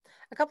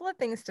couple of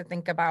things to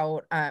think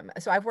about.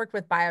 So I've worked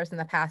with buyers in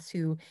the past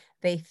who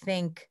they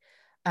think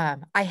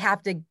I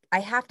have to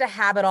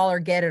have it all or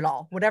get it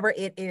all, whatever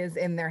it is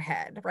in their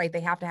head, right? They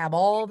have to have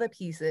all the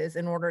pieces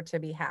in order to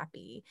be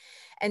happy.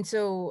 And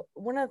so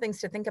one of the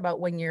things to think about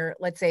when you're,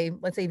 let's say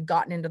you've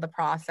gotten into the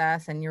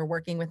process and you're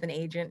working with an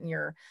agent and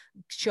you're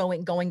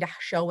going to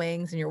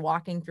showings and you're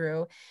walking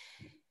through,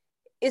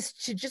 is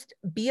to just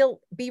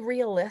be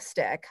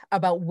realistic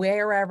about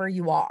wherever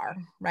you are,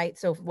 right?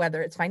 So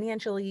whether it's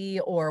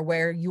financially or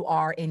where you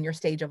are in your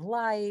stage of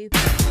life.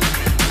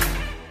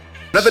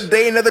 Another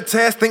day, another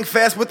task, think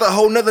fast with a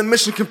whole nother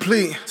mission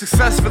complete.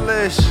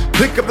 Successful-ish.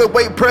 Pick up the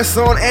weight, press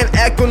on, and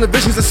act on the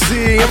visions I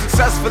see. I'm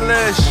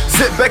successful-ish.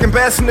 Sit back and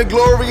bask in the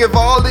glory of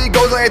all the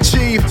goals I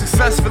achieved.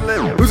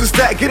 Successful-ish. Lose a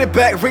stack, get it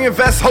back,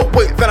 reinvest, hope,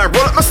 wait, then I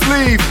roll up my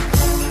sleeve.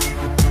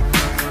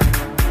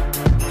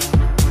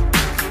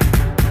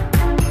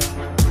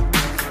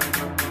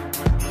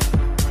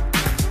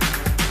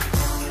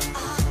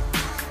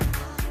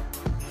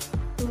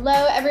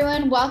 Hello,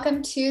 everyone.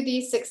 Welcome to the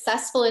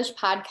Successful-ish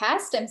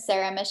podcast. I'm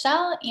Sarah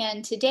Michelle,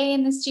 and today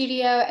in the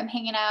studio, I'm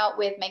hanging out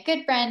with my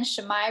good friend,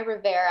 Shalmai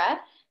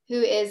Rivera,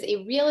 who is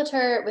a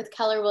realtor with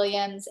Keller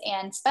Williams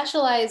and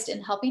specialized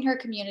in helping her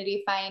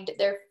community find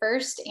their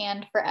first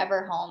and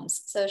forever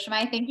homes. So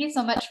Shalmai, thank you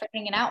so much for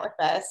hanging out with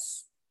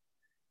us.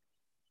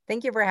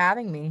 Thank you for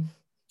having me.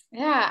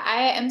 Yeah,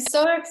 I am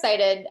so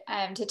excited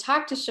to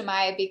talk to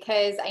Shalmai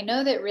because I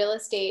know that real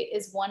estate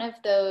is one of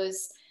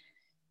those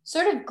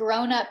sort of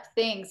grown-up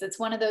things. It's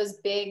one of those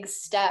big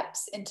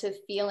steps into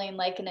feeling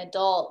like an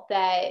adult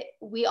that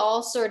we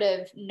all sort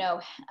of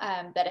know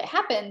that it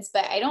happens,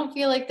 but I don't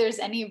feel like there's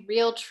any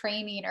real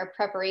training or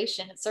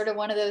preparation. It's sort of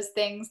one of those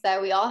things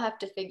that we all have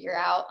to figure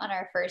out on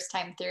our first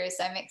time through.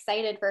 So I'm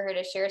excited for her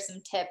to share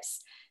some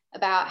tips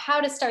about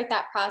how to start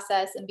that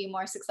process and be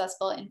more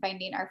successful in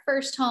finding our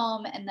first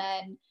home. And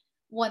then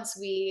once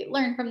we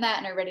learn from that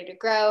and are ready to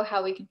grow,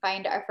 how we can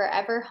find our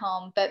forever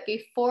home. But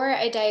before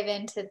I dive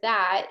into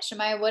that,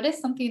 Shalmai, what is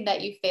something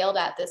that you failed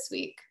at this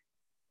week?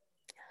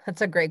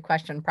 That's a great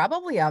question.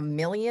 Probably a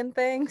million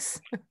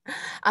things.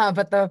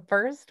 But the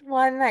first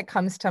one that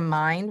comes to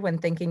mind when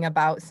thinking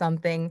about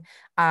something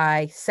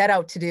I set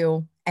out to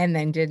do and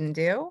then didn't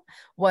do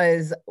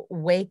was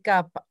wake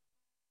up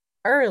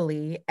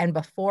early and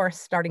before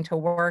starting to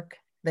work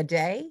the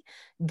day,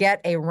 get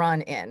a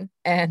run in.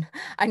 And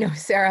I know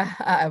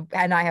Sarah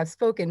and I have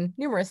spoken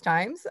numerous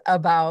times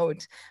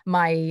about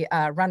my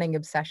running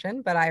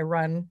obsession, but I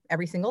run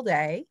every single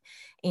day.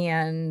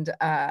 And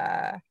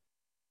I'm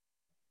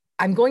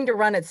going to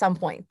run at some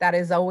point. That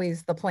is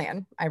always the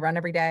plan. I run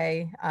every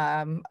day,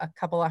 a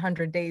couple of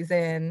 100 days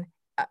in,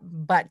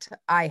 but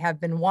I have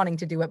been wanting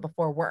to do it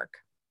before work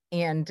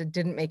and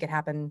didn't make it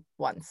happen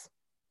once.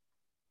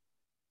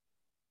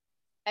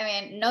 I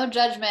mean, no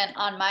judgment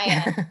on my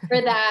end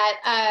for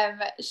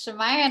that.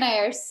 Shalmai and I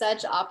are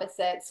such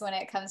opposites when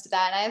it comes to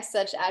that. And I have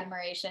such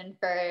admiration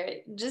for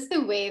just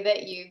the way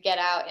that you get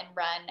out and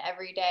run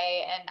every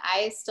day. And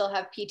I still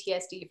have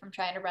PTSD from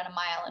trying to run a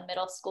mile in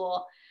middle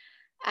school.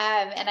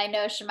 And I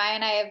know Shalmai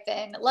and I have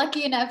been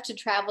lucky enough to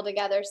travel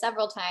together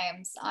several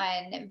times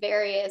on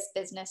various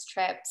business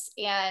trips.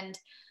 And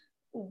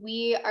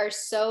we are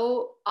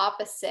so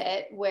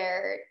opposite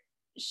where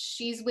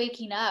she's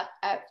waking up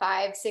at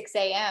 5, 6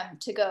 a.m.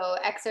 to go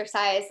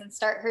exercise and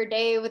start her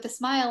day with a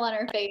smile on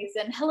her face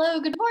and hello,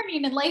 good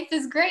morning, and life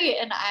is great.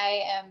 And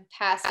I am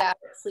passed out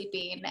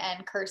sleeping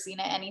and cursing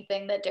at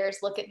anything that dares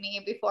look at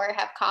me before I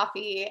have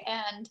coffee.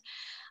 And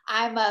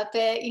I'm up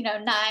at,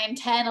 9,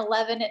 10,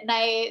 11 at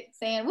night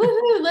saying,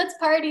 woohoo, let's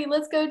party,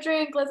 let's go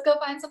drink, let's go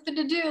find something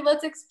to do,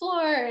 let's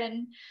explore.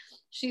 And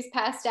she's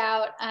passed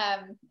out.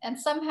 And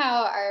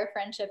somehow our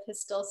friendship has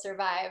still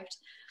survived.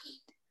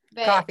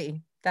 But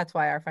coffee. That's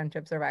why our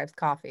friendship survives.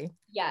 Coffee.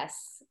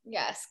 Yes.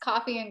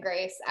 Coffee and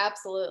grace.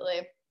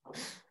 Absolutely.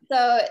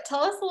 So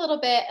tell us a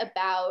little bit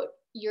about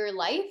your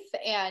life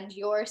and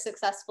your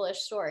successful-ish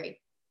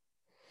story.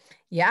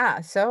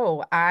 Yeah.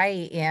 So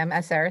I am,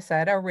 as Sarah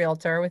said, a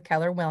realtor with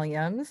Keller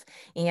Williams.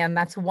 And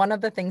that's one of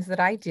the things that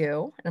I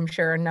do. And I'm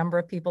sure a number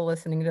of people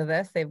listening to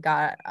this, they've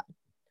got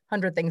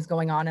 100 things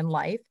going on in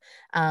life.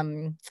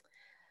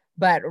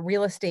 But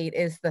real estate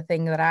is the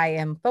thing that I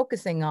am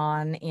focusing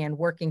on and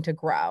working to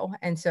grow.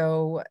 And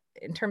so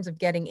in terms of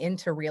getting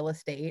into real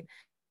estate,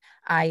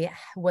 I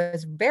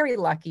was very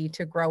lucky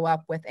to grow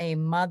up with a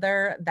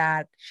mother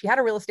that she had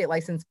a real estate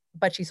license,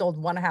 but she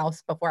sold one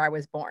house before I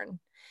was born.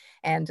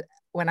 And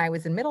when I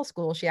was in middle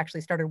school, she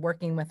actually started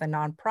working with a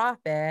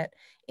nonprofit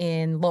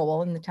in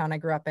Lowell, in the town I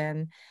grew up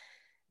in,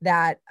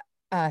 that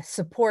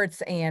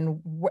supports and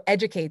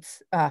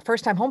educates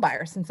first-time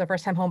homebuyers. It's a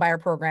first-time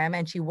homebuyer program,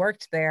 and she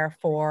worked there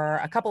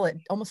for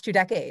almost 2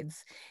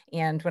 decades.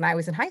 And when I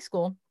was in high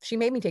school, she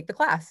made me take the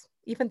class,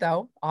 even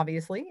though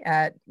obviously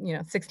at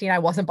 16 I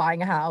wasn't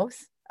buying a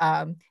house.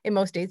 In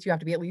most states, you have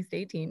to be at least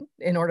 18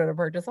 in order to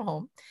purchase a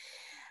home.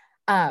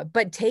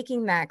 But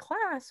taking that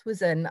class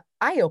was an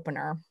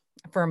eye-opener.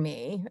 for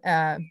me.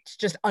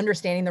 Just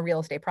understanding the real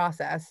estate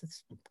process.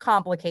 It's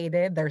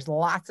complicated. There's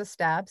lots of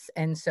steps.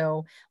 And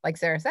so, like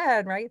Sarah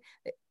said, right,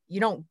 you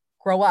don't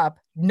grow up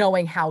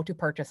knowing how to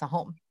purchase a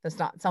home. That's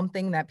not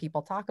something that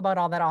people talk about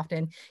all that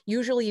often.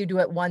 Usually you do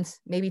it once,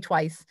 maybe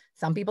twice.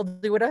 Some people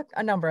do it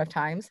a number of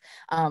times,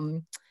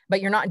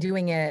 but you're not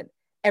doing it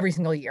every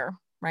single year,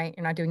 right?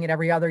 You're not doing it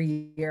every other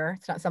year.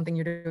 It's not something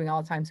you're doing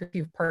all the time. So if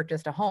you've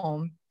purchased a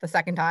home the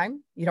second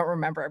time, you don't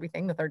remember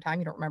everything. The third time,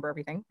 you don't remember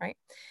everything, right?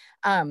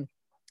 And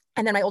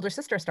then my older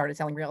sister started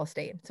selling real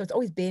estate. So it's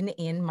always been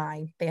in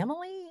my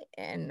family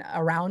and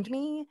around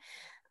me.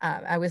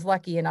 I was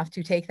lucky enough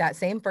to take that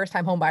same first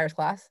time home buyers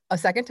class a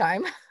second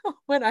time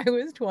when I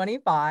was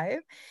 25.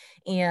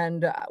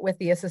 And with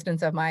the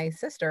assistance of my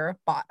sister,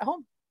 bought a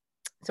home.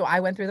 So I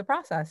went through the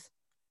process.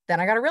 Then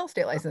I got a real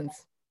estate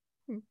license.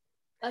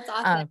 That's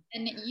awesome.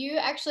 And you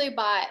actually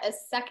bought a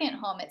second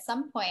home at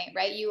some point,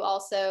 right? You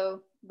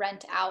also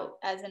rent out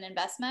as an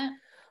investment?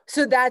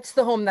 So that's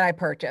the home that I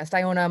purchased.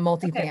 I own a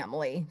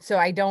multifamily. Okay. So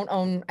I don't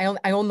own,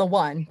 I own the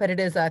one, but it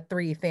is a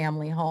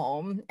 3-family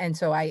home. And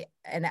so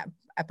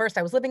at first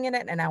I was living in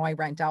it, and now I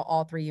rent out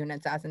all 3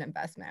 units as an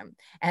investment.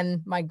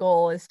 And my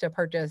goal is to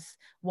purchase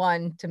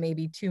 1 to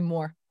maybe 2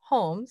 more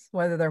homes,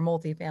 whether they're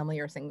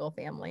multifamily or single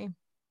family.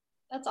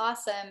 That's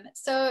awesome.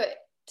 So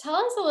tell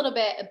us a little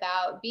bit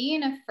about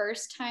being a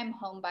first-time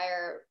home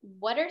buyer.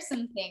 What are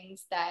some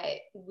things that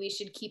we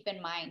should keep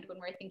in mind when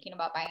we're thinking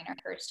about buying our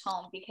first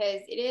home?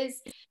 Because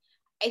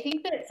I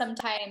think that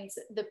sometimes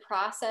the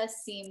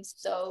process seems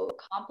so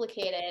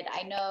complicated.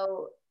 I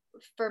know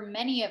for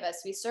many of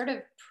us, we sort of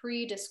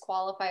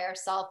pre-disqualify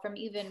ourselves from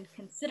even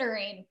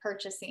considering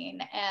purchasing,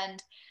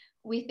 and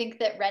we think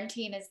that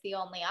renting is the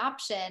only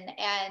option.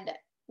 And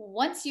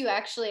once you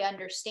actually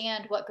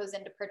understand what goes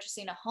into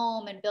purchasing a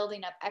home and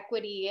building up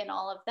equity and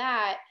all of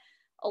that,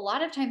 a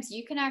lot of times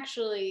you can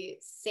actually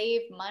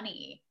save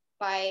money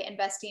by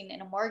investing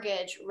in a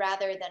mortgage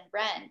rather than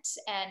rent.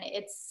 And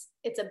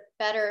it's a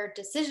better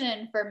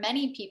decision for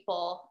many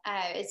people.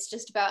 It's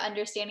just about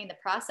understanding the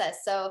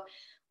process. So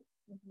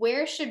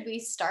where should we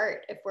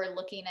start if we're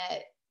looking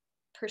at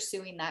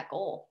pursuing that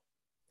goal?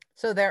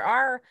 So there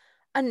are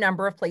a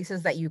number of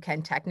places that you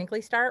can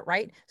technically start,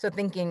 right? So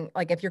thinking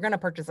like if you're going to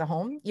purchase a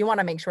home, you want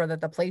to make sure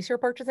that the place you're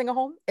purchasing a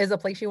home is a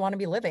place you want to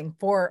be living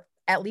for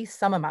at least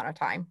some amount of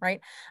time,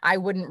 right? I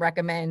wouldn't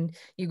recommend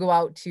you go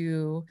out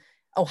to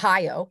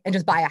Ohio and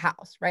just buy a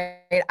house,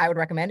 right? I would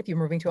recommend if you're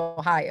moving to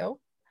Ohio,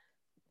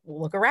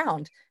 look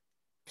around,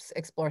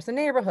 explore some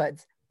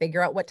neighborhoods,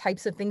 figure out what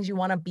types of things you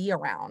want to be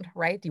around,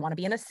 right? Do you want to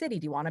be in a city?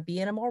 Do you want to be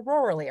in a more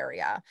rural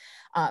area?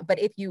 But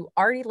if you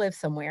already live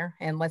somewhere,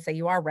 and let's say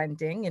you are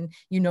renting and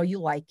you know you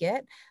like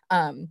it,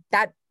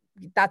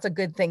 that's a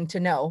good thing to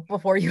know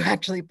before you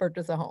actually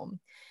purchase a home.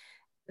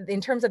 In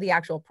terms of the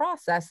actual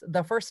process,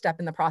 the first step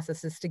in the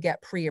process is to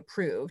get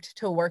pre-approved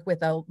to work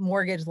with a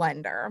mortgage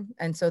lender.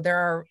 And so there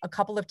are a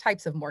couple of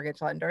types of mortgage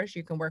lenders.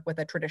 You can work with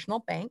a traditional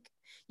bank,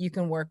 you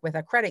can work with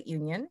a credit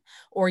union,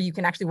 or you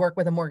can actually work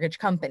with a mortgage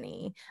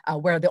company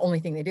where the only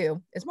thing they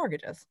do is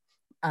mortgages,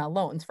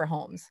 loans for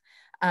homes.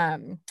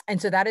 And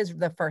so that is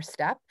the first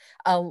step.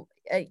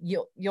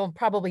 You'll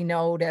probably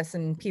notice,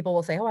 and people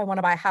will say, oh, I want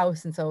to buy a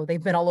house. And so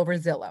they've been all over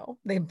Zillow.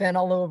 They've been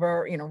all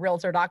over,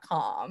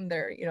 realtor.com.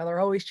 They're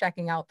always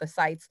checking out the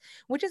sites,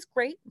 which is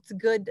great. It's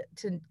good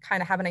to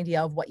kind of have an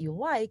idea of what you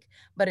like,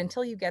 but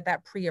until you get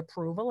that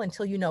pre-approval,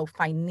 until you know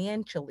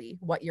financially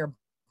what your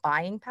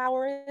buying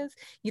power is,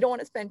 you don't want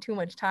to spend too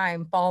much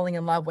time falling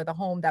in love with a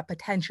home that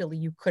potentially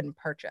you couldn't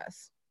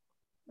purchase.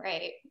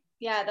 Right.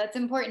 Yeah, that's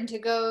important to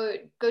go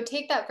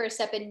take that first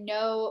step and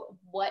know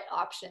what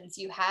options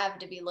you have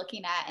to be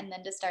looking at, and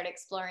then to start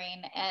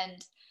exploring.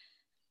 And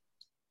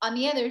on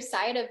the other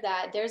side of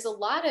that, there's a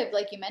lot of,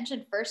 like you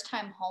mentioned,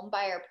 first-time home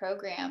buyer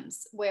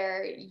programs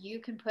where you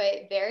can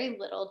put very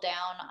little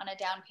down on a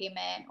down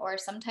payment, or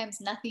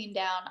sometimes nothing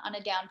down on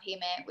a down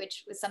payment,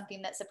 which was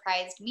something that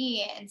surprised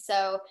me. And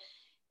so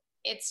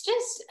it's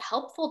just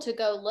helpful to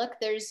go look.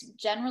 There's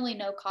generally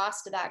no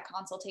cost to that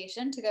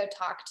consultation to go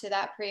talk to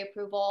that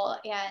pre-approval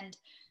and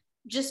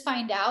just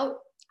find out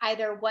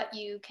either what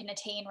you can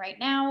attain right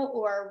now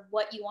or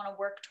what you want to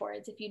work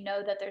towards. If you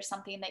know that there's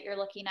something that you're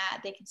looking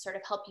at, they can sort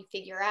of help you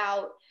figure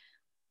out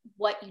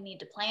what you need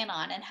to plan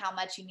on and how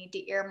much you need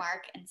to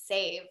earmark and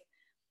save.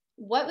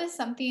 What was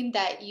something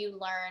that you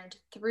learned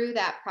through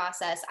that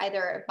process,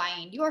 either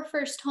buying your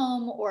first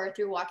home or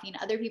through walking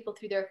other people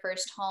through their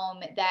first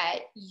home, that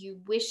you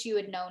wish you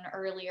had known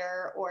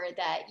earlier or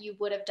that you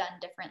would have done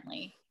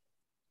differently?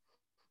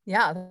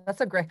 Yeah,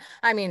 that's a great,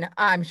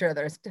 I'm sure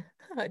there's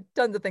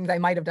tons of things I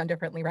might have done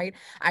differently, right?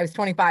 I was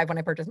 25 when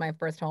I purchased my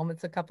first home.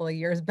 It's a couple of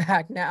years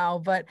back now,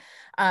 but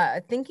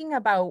thinking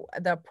about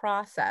the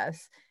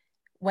process,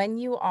 when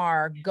you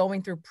are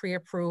going through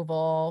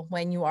pre-approval,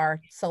 when you are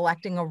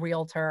selecting a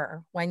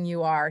realtor, when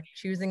you are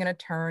choosing an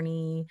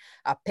attorney,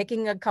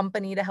 picking a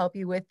company to help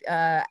you with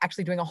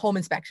actually doing a home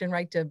inspection,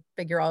 right, to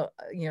figure out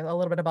a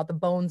little bit about the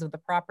bones of the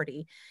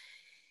property,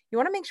 you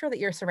want to make sure that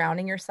you're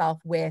surrounding yourself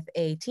with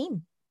a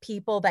team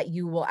people that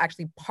you will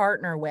actually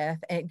partner with,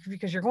 and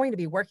because you're going to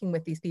be working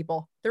with these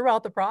people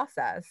throughout the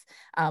process.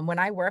 When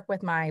I work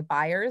with my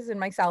buyers and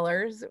my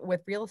sellers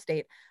with real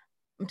estate,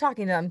 I'm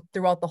talking to them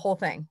throughout the whole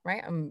thing,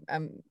 right? I'm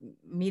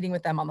meeting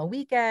with them on the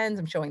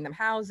weekends. I'm showing them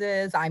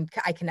houses. I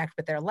connect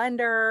with their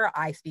lender.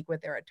 I speak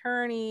with their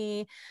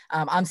attorney.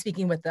 I'm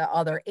speaking with the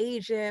other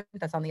agent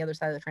that's on the other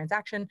side of the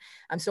transaction.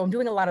 So I'm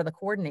doing a lot of the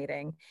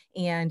coordinating.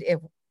 And if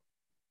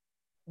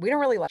we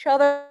don't really like each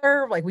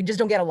other, like we just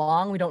don't get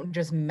along, we don't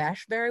just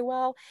mesh very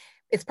well,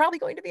 it's probably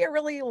going to be a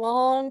really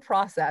long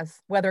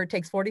process, whether it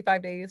takes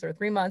 45 days or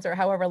 3 months or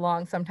however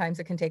long. Sometimes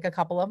it can take a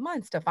couple of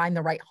months to find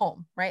the right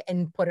home, right?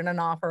 And put in an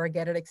offer or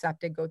get it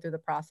accepted, go through the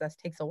process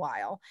takes a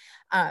while.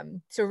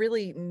 So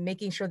really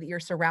making sure that you're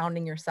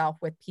surrounding yourself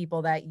with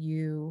people that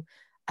you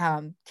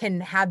can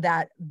have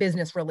that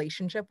business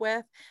relationship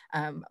with.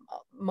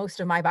 Most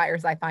of my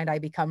buyers, I find I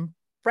become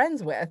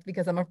friends with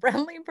because I'm a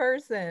friendly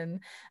person.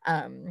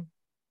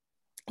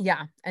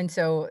 Yeah. And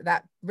so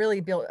that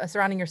really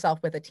surrounding yourself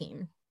with a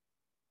team.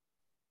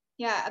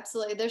 Yeah,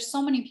 absolutely. There's so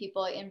many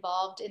people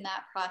involved in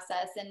that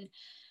process. And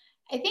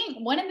I think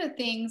one of the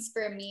things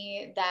for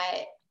me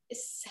that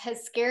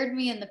has scared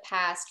me in the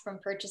past from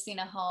purchasing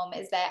a home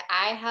is that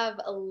I have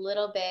a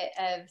little bit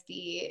of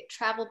the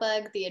travel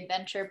bug, the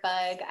adventure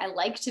bug. I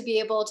like to be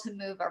able to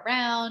move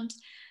around.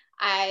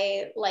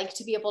 I like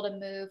to be able to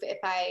move if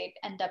I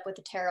end up with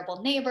a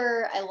terrible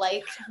neighbor. I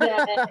like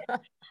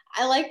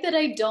that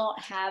I don't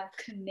have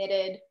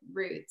committed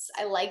roots.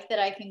 I like that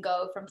I can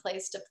go from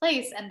place to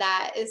place. And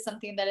that is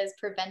something that has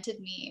prevented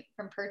me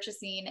from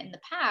purchasing in the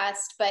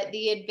past. But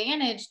the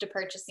advantage to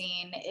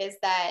purchasing is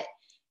that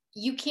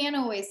you can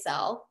always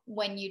sell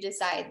when you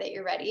decide that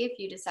you're ready. If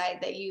you decide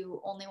that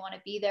you only want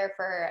to be there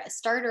for a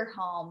starter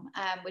home,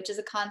 which is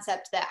a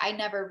concept that I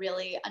never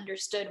really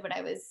understood when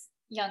I was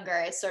younger.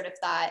 I sort of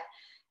thought,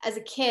 as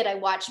a kid, I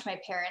watched my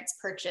parents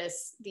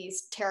purchase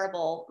these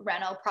terrible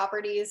reno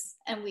properties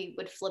and we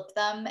would flip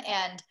them.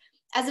 And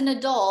as an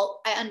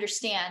adult, I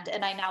understand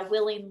and I now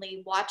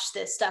willingly watch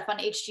this stuff on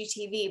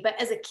HGTV. But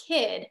as a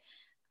kid,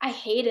 I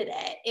hated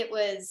it. It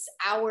was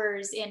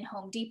hours in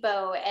Home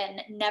Depot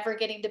and never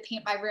getting to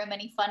paint my room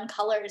any fun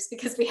colors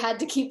because we had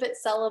to keep it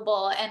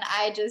sellable. And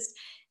I just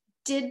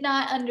did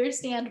not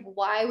understand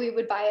why we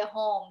would buy a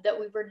home that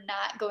we were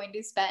not going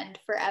to spend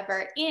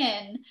forever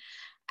in.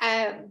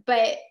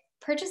 But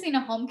purchasing a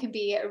home can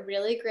be a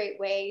really great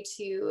way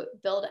to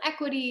build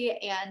equity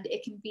and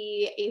it can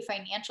be a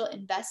financial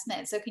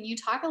investment. So, can you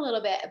talk a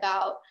little bit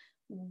about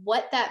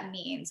what that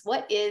means?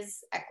 What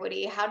is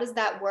equity? How does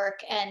that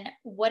work? And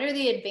what are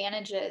the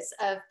advantages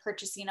of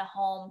purchasing a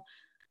home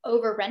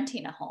over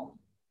renting a home?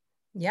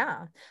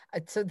 Yeah.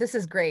 So this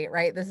is great,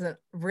 right? This is a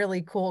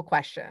really cool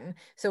question.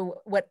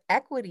 So what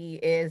equity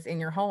is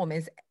in your home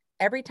is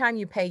every time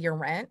you pay your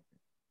rent,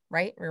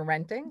 right? You're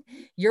renting,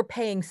 you're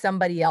paying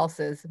somebody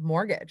else's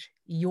mortgage.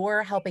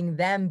 You're helping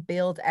them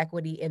build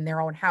equity in their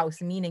own house,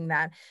 meaning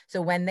that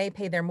so when they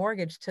pay their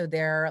mortgage to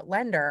their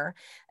lender,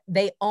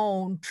 they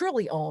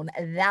truly own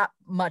that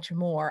much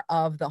more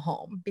of the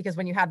home. Because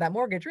when you have that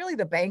mortgage, really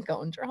the bank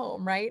owns your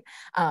home, right?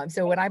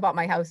 So when I bought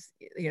my house,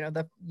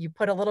 you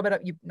put a little bit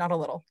of, not a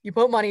little, you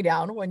put money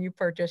down when you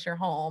purchase your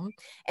home.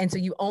 And so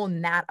you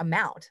own that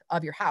amount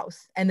of your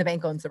house and the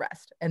bank owns the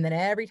rest. And then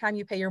every time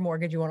you pay your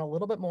mortgage, you own a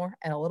little bit more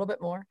and a little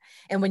bit more.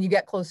 And when you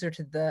get closer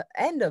to the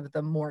end of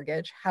the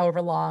mortgage,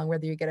 however long,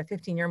 whether you get a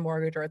 15-year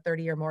mortgage or a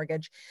 30-year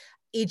mortgage,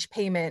 each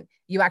payment,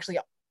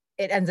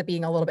 it ends up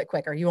being a little bit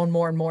quicker. You own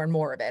more and more and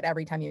more of it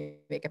every time you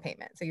make a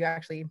payment. So you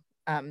actually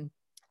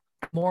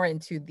more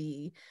into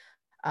the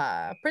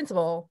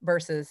principal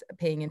versus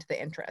paying into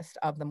the interest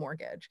of the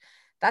mortgage.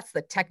 That's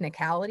the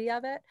technicality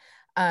of it.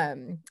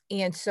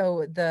 And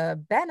so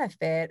the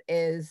benefit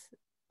is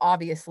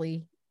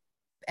obviously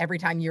every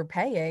time you're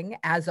paying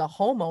as a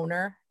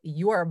homeowner,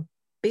 you are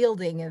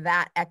building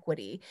that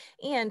equity.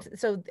 And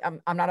so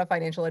I'm not a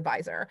financial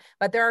advisor,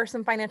 but there are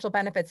some financial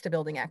benefits to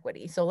building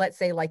equity. So let's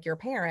say like your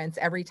parents,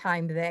 every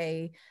time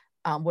they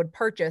would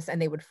purchase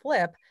and they would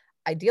flip,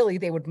 ideally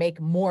they would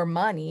make more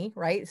money,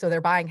 right? So they're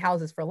buying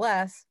houses for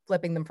less,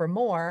 flipping them for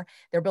more.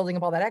 They're building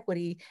up all that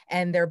equity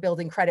and they're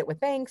building credit with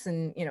banks.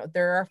 And,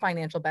 there are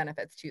financial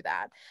benefits to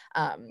that.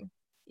 I'm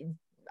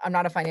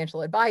not a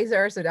financial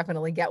advisor, so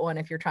definitely get one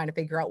if you're trying to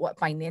figure out what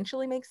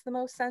financially makes the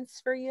most sense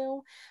for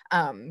you.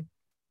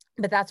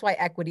 But that's why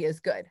equity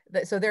is good.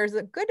 So there's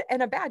a good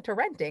and a bad to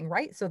renting,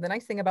 right? So the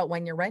nice thing about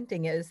when you're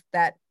renting is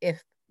that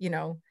if,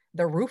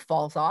 the roof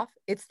falls off,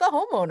 it's the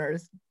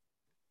homeowner's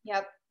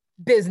Yep.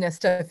 business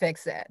to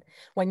fix it.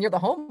 When you're the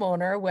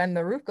homeowner, when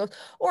the roof goes,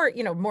 or,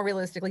 more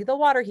realistically, the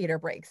water heater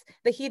breaks,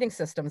 the heating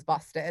system's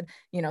busted,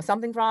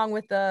 something's wrong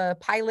with the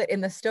pilot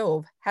in the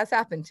stove has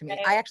happened to me.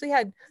 Right. I actually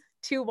had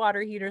 2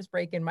 water heaters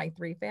break in my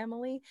 3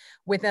 family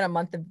within a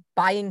month of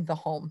buying the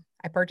home.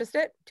 I purchased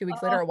it. 2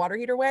 weeks later, a water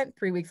heater went.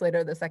 3 weeks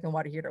later, the second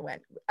water heater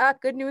went.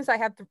 Good news, I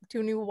have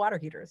 2 new water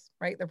heaters,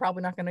 right? They're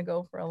probably not going to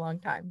go for a long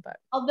time, but.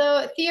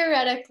 Although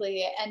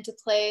theoretically, and to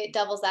play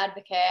devil's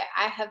advocate,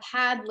 I have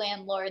had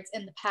landlords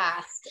in the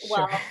past.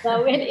 Sure. Well,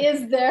 though it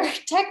is their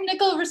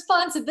technical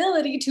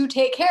responsibility to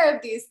take care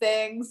of these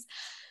things,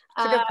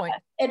 It's a good point.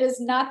 it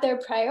is not their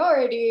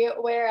priority.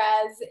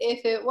 Whereas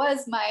if it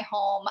was my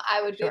home,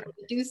 I would be able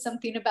to do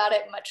something about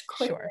it much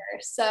quicker.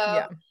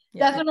 So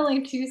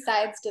definitely 2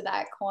 sides to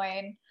that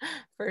coin.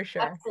 For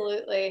sure.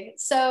 Absolutely.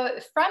 So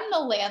from the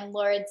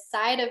landlord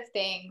side of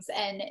things,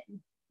 and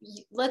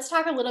let's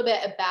talk a little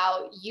bit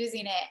about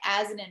using it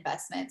as an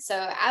investment.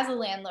 So as a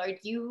landlord,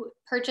 you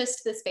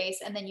purchased the space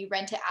and then you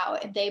rent it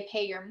out and they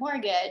pay your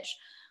mortgage.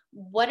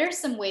 What are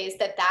some ways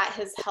that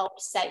has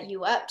helped set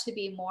you up to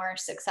be more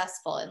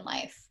successful in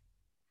life?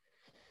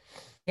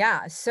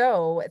 Yeah.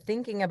 So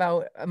thinking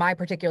about my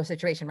particular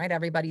situation, right?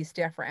 Everybody's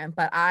different,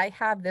 but I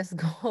have this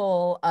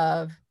goal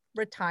of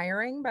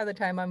retiring by the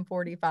time I'm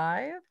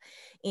 45.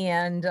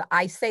 And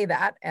I say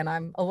that, and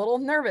I'm a little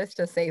nervous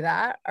to say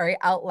that, all right,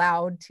 out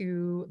loud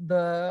to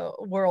the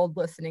world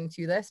listening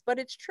to this, but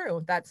it's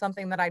true. That's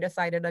something that I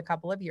decided a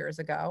couple of years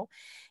ago.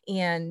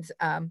 And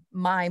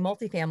my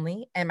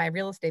multifamily and my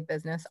real estate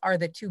business are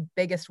the 2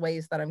 biggest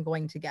ways that I'm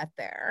going to get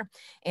there.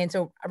 And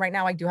so right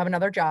now I do have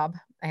another job.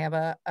 I have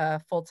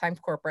a full-time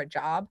corporate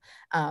job,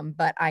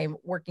 but I'm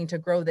working to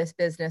grow this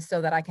business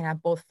so that I can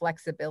have both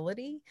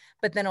flexibility,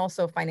 but then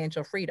also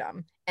financial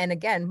freedom. And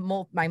again,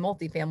 my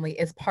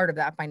multifamily is part of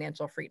that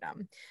financial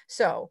freedom.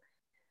 So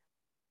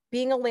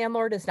being a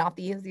landlord is not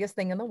the easiest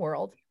thing in the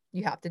world.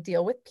 You have to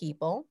deal with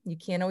people. You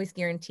can't always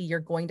guarantee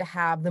you're going to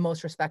have the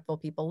most respectful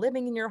people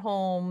living in your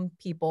home.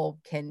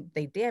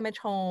 They damage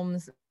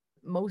homes.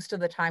 Most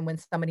of the time when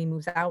somebody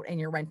moves out and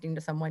you're renting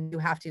to someone, you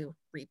have to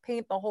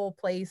repaint the whole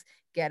place,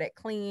 get it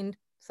cleaned.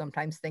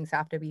 Sometimes things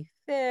have to be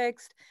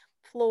fixed,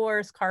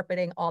 floors,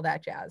 carpeting, all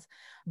that jazz.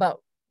 But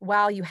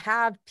while you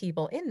have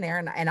people in there,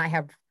 and I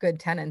have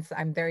good tenants,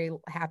 I'm very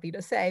happy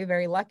to say,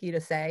 very lucky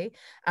to say,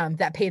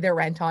 that pay their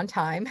rent on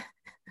time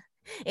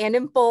and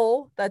in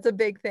full. That's a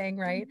big thing,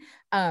 right?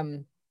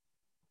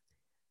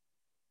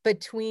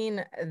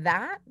 Between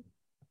that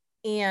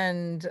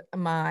and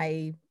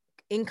my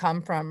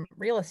income from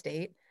real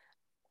estate,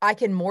 I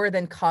can more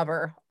than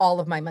cover all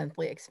of my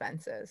monthly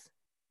expenses.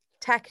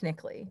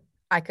 Technically,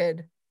 I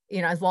could,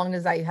 as long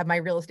as I have my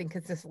real estate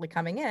consistently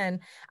coming in,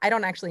 I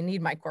don't actually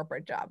need my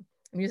corporate job.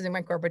 I'm using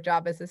my corporate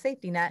job as a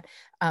safety net.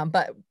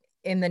 But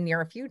in the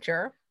near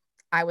future,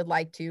 I would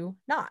like to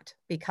not,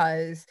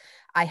 because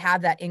I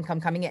have that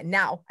income coming in.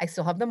 Now, I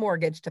still have the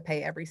mortgage to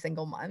pay every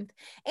single month.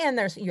 And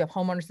you have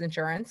homeowners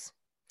insurance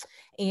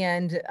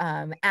and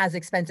as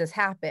expenses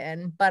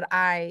happen, but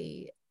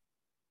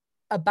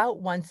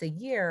about once a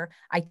year,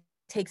 I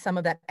take some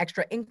of that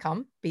extra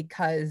income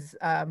because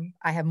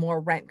I have more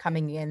rent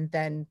coming in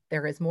than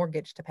there is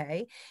mortgage to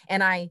pay.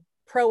 And I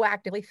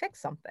proactively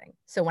fix something.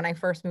 So when I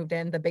first moved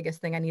in, the biggest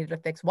thing I needed to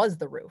fix was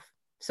the roof.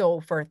 So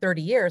for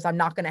 30 years, I'm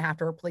not going to have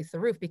to replace the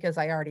roof because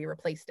I already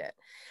replaced it.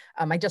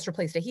 I just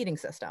replaced a heating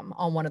system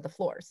on one of the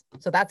floors.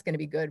 So that's going to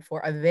be good for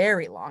a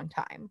very long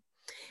time.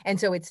 And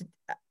so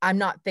I'm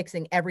not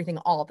fixing everything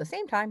all at the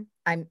same time.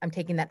 I'm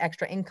taking that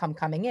extra income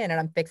coming in and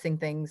I'm fixing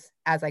things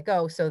as I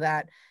go so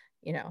that,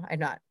 I'm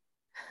not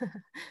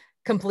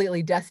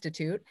completely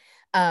destitute.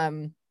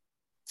 And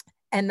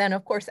then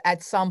of course,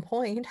 at some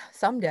point,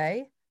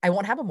 someday, I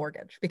won't have a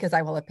mortgage because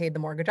I will have paid the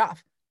mortgage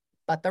off,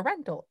 but the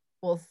rental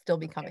will still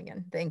be coming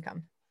in, the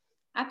income.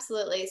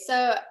 Absolutely.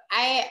 So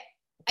I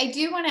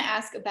do want to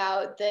ask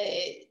about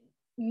the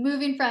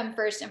moving from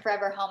First and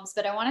Forever Homes,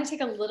 but I want to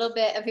take a little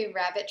bit of a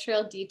rabbit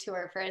trail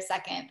detour for a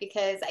second,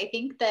 because I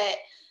think that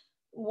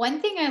one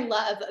thing I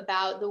love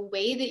about the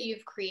way that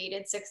you've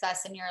created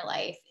success in your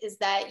life is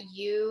that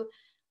you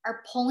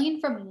are pulling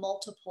from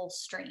multiple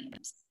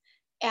streams.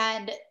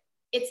 And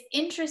it's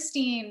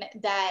interesting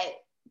that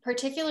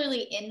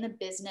particularly in the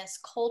business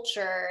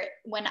culture,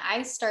 when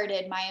I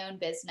started my own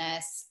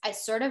business, I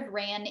sort of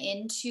ran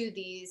into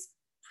these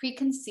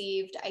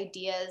preconceived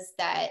ideas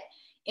that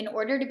in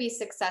order to be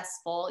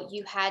successful,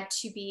 you had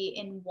to be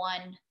in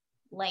one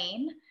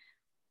lane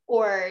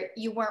or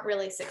you weren't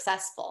really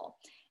successful.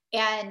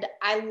 And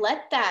I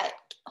let that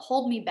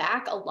hold me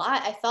back a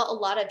lot. I felt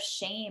a lot of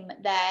shame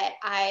that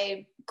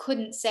I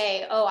couldn't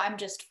say, oh, I'm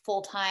just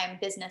full-time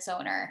business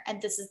owner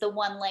and this is the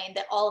one lane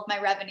that all of my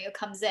revenue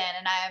comes in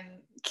and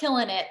I'm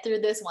killing it through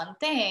this one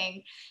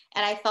thing.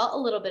 And I felt a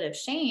little bit of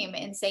shame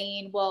in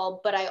saying,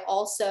 well, but I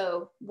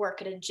also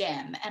work at a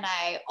gym and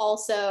I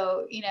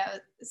also,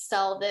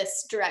 sell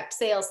this direct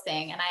sales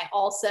thing. And I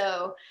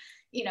also,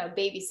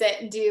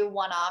 babysit and do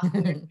one-off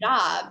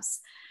jobs.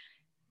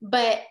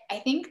 But I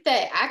think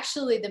that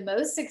actually the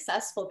most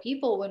successful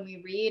people, when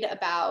we read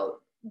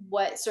about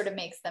what sort of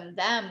makes them,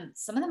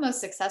 some of the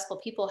most successful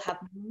people have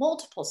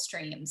multiple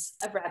streams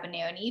of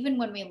revenue. And even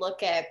when we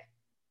look at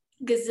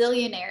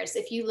gazillionaires,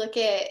 if you look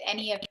at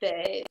any of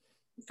the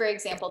for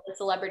example, the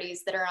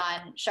celebrities that are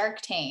on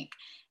Shark Tank,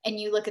 and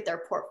you look at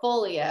their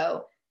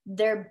portfolio,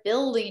 they're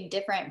building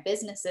different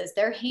businesses.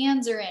 Their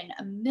hands are in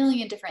a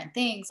million different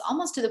things,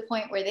 almost to the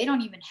point where they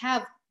don't even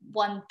have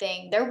one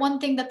thing. Their one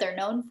thing that they're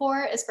known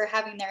for is for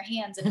having their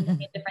hands in a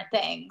million different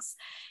things.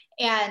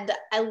 And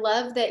I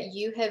love that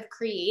you have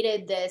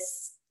created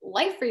this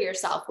life for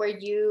yourself where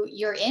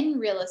you're in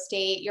real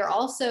estate, you're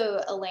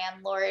also a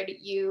landlord,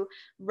 you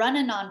run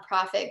a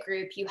nonprofit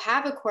group, you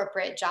have a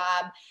corporate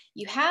job,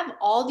 you have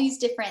all these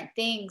different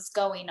things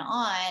going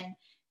on.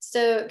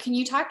 So can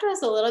you talk to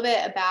us a little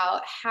bit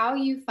about how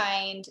you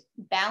find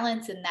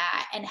balance in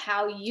that and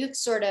how you've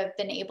sort of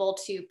been able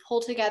to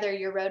pull together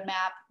your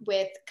roadmap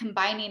with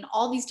combining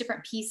all these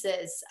different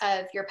pieces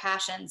of your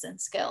passions and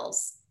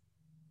skills?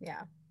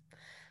 Yeah.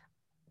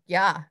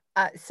 Yeah.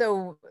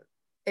 So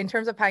in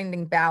terms of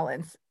finding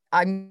balance,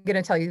 I'm going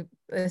to tell you,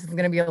 this is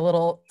going to be a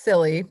little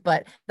silly,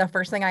 but the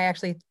first thing I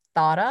actually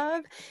thought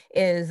of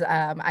is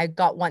I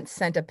got once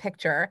sent a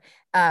picture,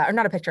 or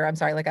not a picture, I'm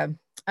sorry, like a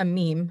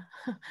meme,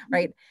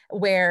 right?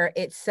 Where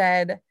it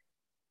said,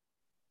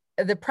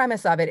 the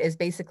premise of it is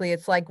basically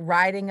it's like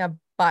riding a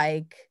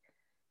bike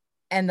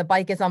and the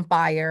bike is on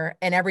fire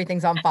and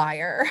everything's on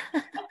fire.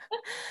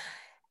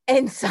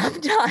 And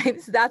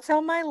sometimes that's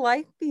how my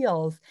life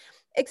feels,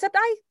 except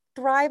I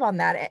thrive on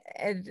that.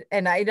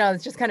 And I know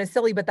it's just kind of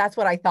silly, but that's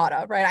what I thought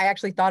of, right? I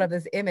actually thought of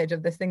this image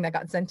of this thing that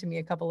got sent to me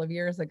a couple of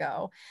years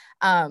ago.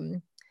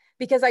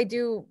 Because I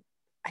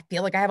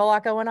feel like I have a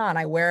lot going on.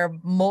 I wear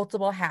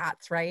multiple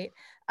hats, right?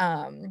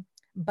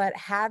 But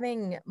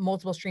having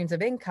multiple streams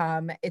of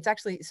income, it's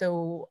actually,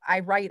 so I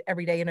write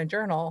every day in a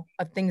journal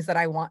of things that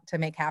I want to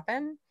make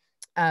happen.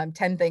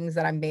 10 things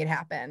that I've made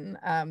happen.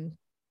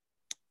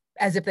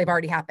 As if they've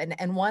already happened.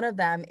 And one of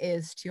them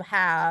is to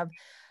have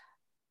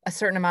a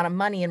certain amount of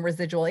money in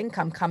residual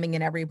income coming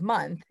in every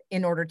month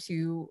in order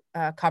to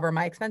cover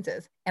my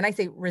expenses. And I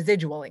say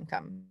residual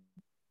income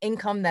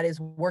that is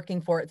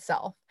working for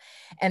itself.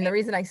 And the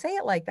reason I say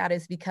it like that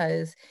is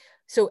because,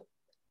 so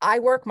I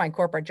work my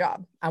corporate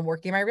job. I'm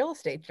working my real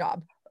estate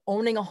job.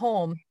 Owning a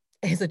home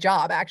is a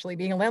job. Actually,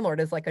 being a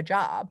landlord is like a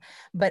job.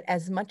 But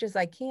as much as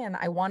I can,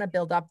 I want to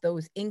build up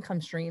those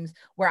income streams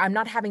where I'm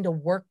not having to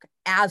work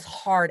as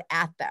hard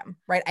at them,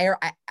 right?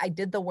 I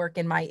did the work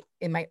in my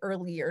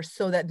early years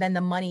so that then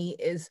the money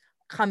is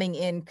coming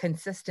in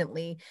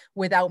consistently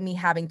without me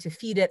having to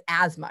feed it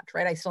as much,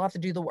 right? I still have to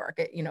do the work.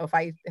 If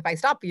I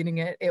stop feeding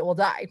it, it will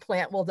die.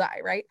 Plant will die,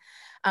 right?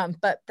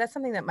 But that's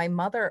something that my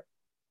mother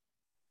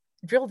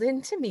drilled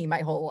into me my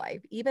whole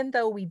life, even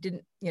though we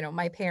didn't,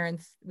 my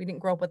parents, we didn't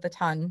grow up with a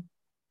ton.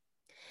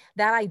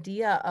 That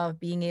idea of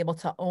being able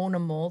to own a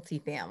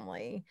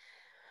multifamily.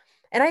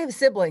 And I have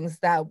siblings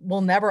that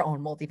will never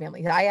own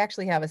multifamily. I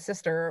actually have a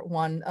sister,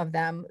 one of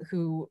them,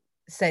 who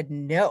said,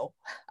 no,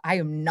 I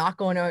am not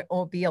going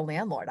to be a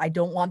landlord. I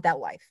don't want that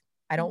life.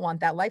 I don't want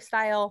that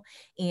lifestyle.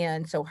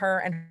 And so her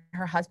and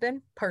her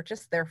husband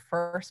purchased their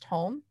first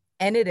home,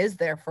 and it is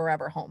their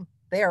forever home.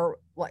 They're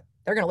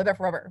going to live there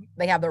forever.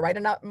 They have the right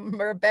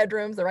number of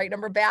bedrooms, the right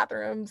number of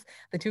bathrooms,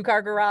 the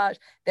 2-car garage.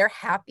 They're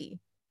happy.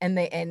 And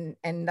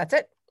that's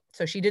it.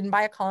 So she didn't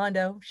buy a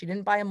condo. She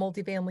didn't buy a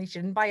multifamily. She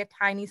didn't buy a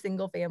tiny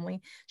single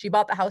family. She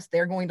bought the house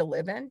they're going to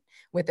live in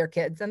with their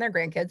kids and their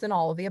grandkids and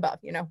all of the above,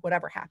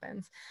 whatever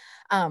happens.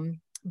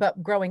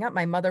 But growing up,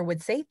 my mother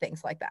would say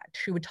things like that.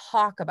 She would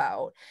talk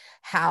about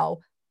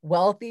how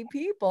wealthy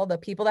people, the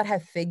people that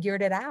have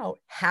figured it out,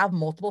 have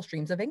multiple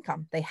streams of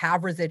income. They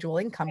have residual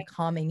income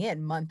coming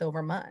in month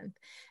over month.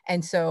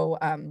 And so,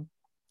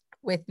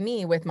 with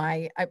me,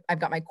 I've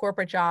got my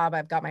corporate job,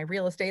 I've got my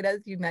real estate,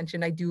 as you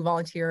mentioned, I do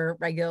volunteer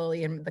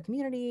regularly in the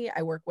community.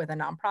 I work with a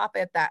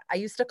nonprofit that I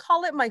used to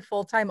call it my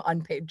full-time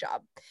unpaid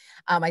job.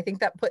 I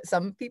think that put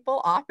some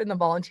people off in the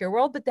volunteer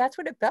world, but that's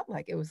what it felt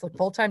like. It was like a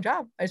full-time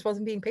job. I just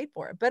wasn't being paid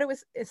for it, but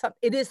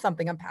it is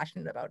something I'm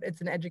passionate about. It's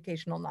an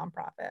educational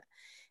nonprofit,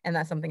 and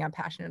that's something I'm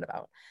passionate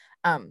about.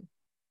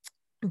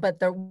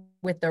 But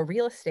with the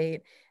real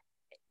estate,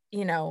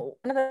 one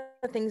of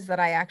the things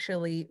that I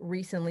actually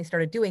recently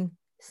started doing,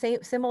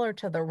 similar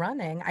to the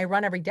running, I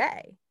run every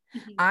day.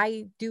 Mm-hmm.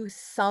 I do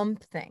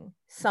something,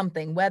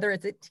 whether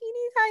it's a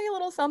teeny tiny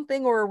little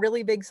something or a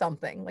really big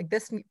something. Like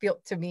this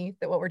to me,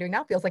 that what we're doing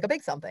now feels like a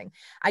big something.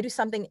 I do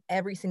something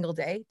every single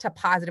day to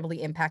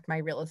positively impact my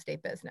real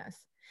estate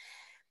business.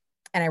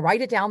 And I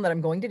write it down that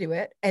I'm going to do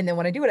it. And then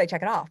when I do it, I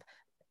check it off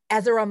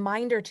as a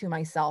reminder to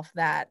myself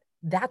that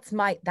that's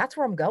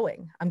where I'm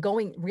going.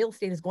 Real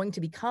estate is going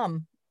to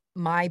become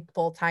my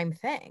full-time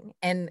thing.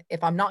 And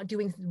if I'm not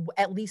doing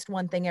at least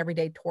one thing every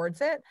day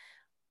towards it,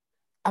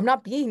 I'm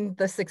not being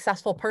the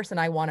successful person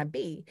I want to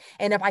be.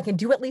 And if I can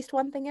do at least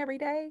one thing every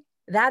day,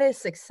 that is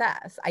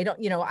success. I don't,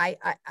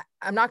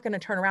 I'm not going to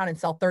turn around and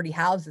sell 30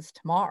 houses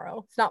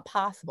tomorrow. It's not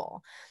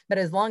possible. But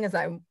as long as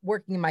I'm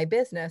working in my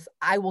business,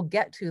 I will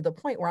get to the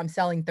point where I'm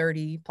selling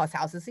 30 plus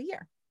houses a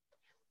year.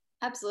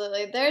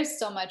 Absolutely. There's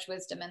so much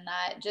wisdom in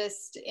that,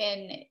 just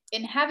in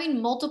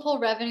having multiple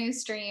revenue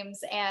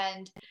streams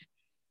and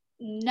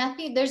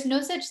there's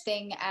no such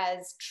thing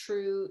as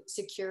true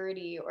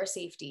security or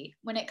safety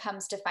when it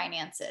comes to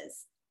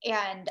finances.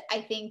 And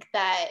I think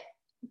that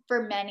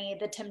for many,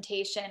 the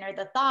temptation or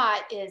the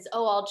thought is,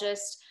 oh, I'll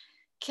just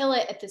kill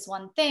it at this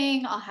one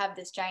thing. I'll have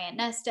this giant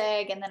nest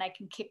egg and then I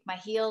can kick my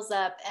heels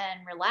up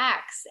and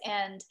relax.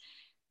 And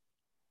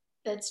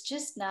that's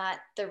just not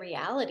the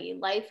reality.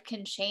 Life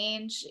can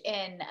change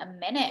in a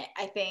minute.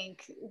 I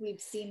think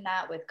we've seen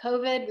that with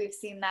COVID. We've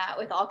seen that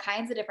with all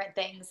kinds of different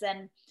things.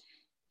 And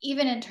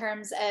even in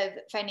terms of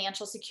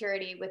financial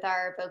security with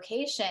our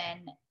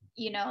vocation,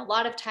 a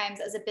lot of times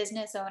as a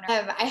business owner,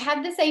 I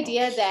had this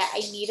idea that I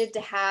needed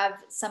to have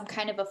some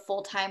kind of a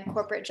full-time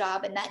corporate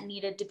job and that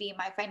needed to be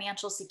my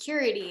financial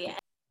security.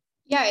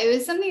 Yeah, it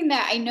was something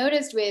that I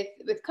noticed with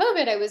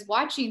COVID. I was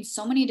watching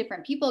so many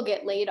different people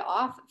get laid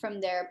off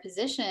from their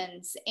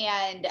positions,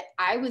 and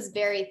I was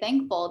very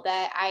thankful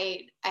that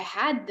I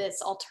had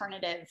this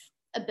alternative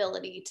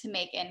ability to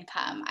make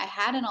income. I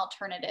had an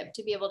alternative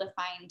to be able to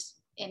find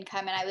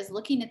income, and I was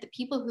looking at the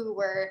people who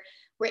were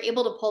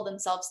able to pull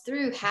themselves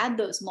through, had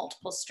those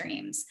multiple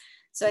streams.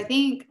 So I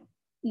think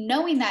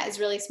knowing that is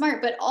really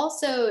smart, but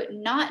also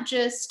not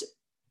just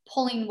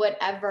pulling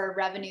whatever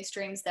revenue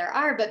streams there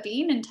are, but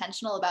being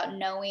intentional about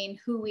knowing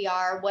who we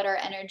are, what our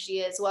energy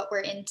is, what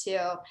we're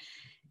into.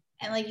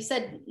 And like you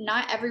said,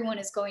 not everyone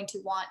is going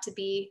to want to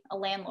be a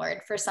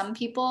landlord. For some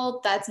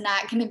people, that's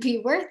not going to be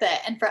worth it.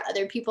 And for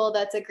other people,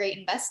 that's a great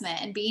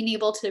investment. And being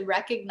able to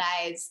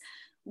recognize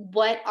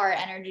what our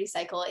energy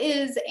cycle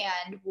is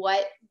and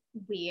what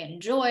we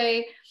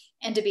enjoy,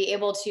 and to be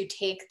able to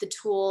take the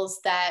tools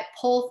that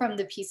pull from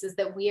the pieces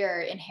that we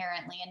are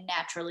inherently and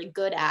naturally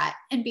good at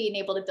and being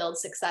able to build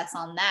success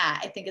on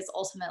that, I think is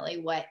ultimately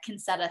what can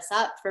set us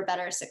up for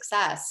better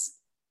success.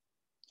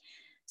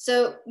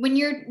 So when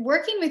you're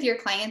working with your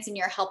clients and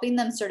you're helping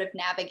them sort of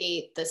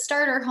navigate the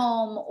starter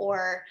home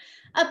or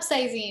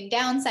upsizing,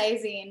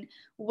 downsizing,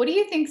 what do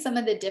you think some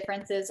of the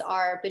differences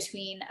are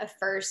between a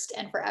first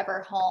and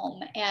forever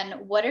home? And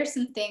what are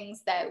some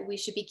things that we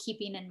should be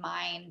keeping in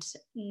mind,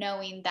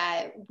 knowing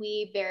that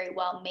we very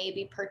well may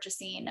be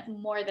purchasing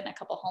more than a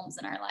couple homes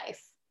in our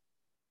life?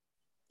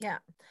 Yeah,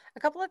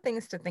 a couple of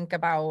things to think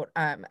about.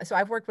 So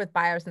I've worked with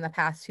buyers in the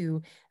past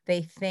who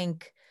they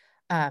think,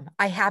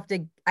 I have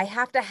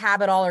to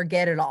have it all or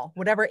get it all,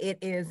 whatever it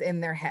is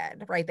in their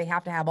head, right? They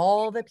have to have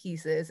all the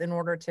pieces in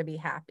order to be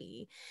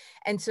happy.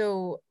 And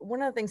so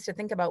one of the things to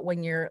think about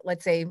when you're,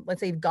 let's say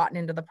you've gotten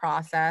into the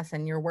process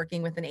and you're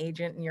working with an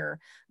agent and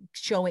you're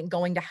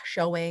going to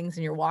showings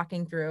and you're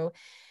walking through,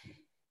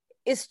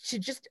 is to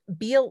just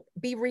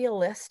be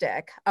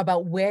realistic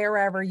about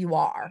wherever you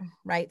are,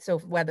 right? So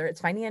whether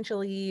it's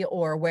financially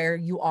or where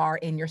you are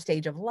in your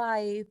stage of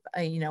life,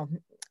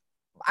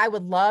 I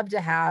would love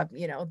to have,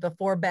 the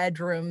 4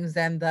 bedrooms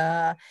and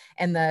the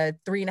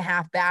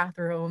 3.5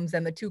 bathrooms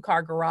and the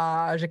 2-car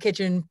garage, a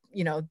kitchen,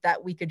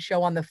 that we could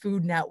show on the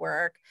Food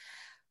Network.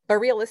 But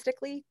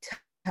realistically,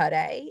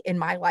 today in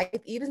my life,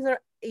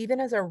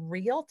 even as a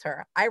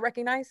realtor, I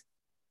recognize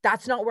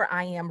that's not where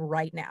I am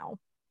right now.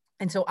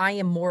 And so I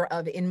am more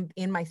of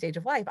in my stage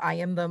of life, I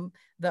am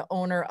the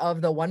owner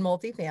of the one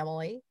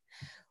multifamily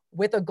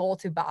with a goal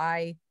to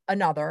buy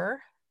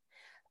another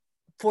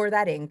for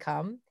that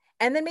income.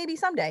 And then maybe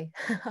someday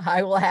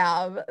I will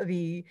have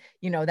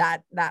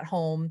that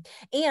home.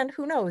 And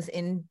who knows,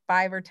 in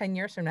 5 or 10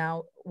 years from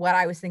now, what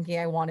I was thinking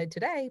I wanted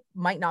today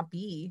might not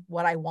be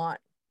what I want,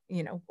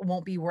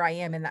 won't be where I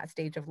am in that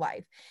stage of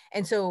life.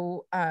 And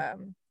so there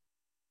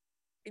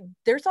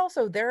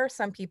are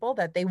some people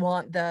that they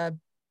want the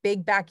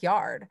big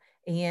backyard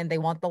and they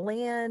want the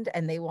land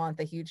and they want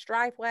the huge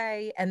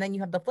driveway. And then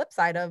you have the flip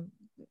side of,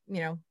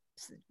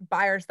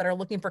 buyers that are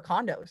looking for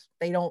condos.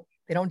 They don't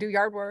do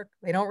yard work.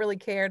 They don't really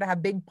care to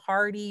have big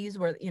parties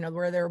where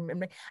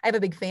I have a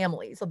big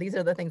family. So these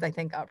are the things I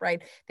think of,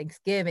 right?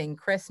 Thanksgiving,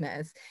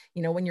 Christmas,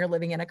 when you're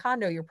living in a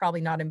condo, you're probably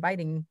not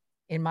inviting,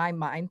 in my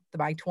mind,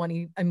 my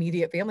 20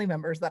 immediate family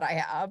members that I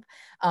have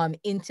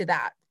into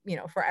that,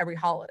 for every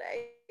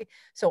holiday.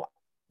 So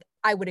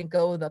I wouldn't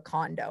go the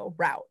condo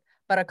route,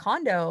 but a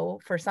condo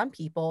for some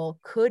people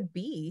could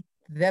be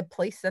the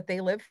place that they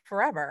live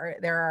forever.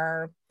 There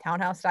are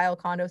townhouse style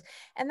condos.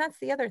 And that's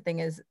the other thing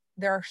is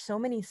there are so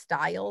many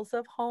styles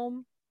of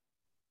home.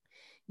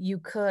 You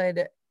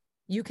can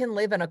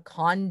live in a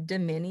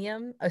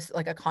condominium,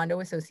 like a condo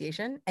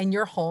association, and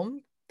your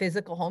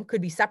physical home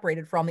could be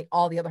separated from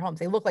all the other homes.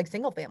 They look like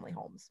single family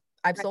homes.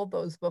 I've sold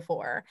those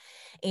before.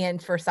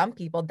 And for some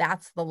people,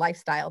 that's the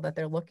lifestyle that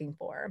they're looking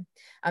for.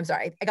 I'm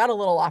sorry, I got a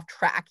little off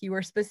track. You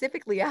were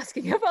specifically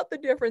asking about the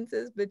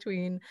differences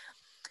between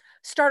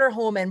starter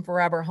home and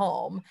forever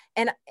home.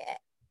 And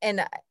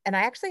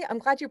I'm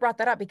glad you brought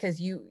that up because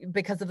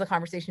of the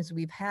conversations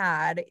we've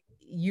had,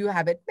 you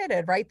have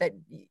admitted, right, that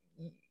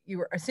you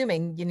were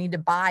assuming you need to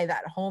buy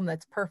that home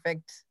that's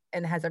perfect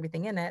and has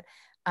everything in it.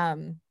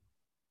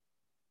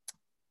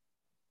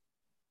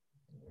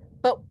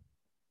 But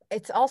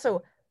it's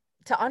also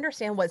to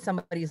understand what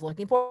somebody's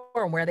looking for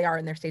and where they are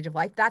in their stage of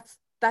life. That's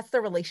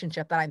the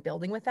relationship that I'm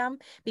building with them,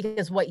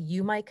 because what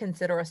you might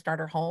consider a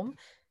starter home,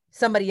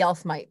 somebody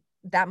else might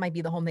that might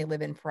be the home they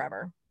live in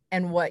forever.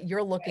 And what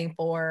you're looking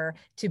for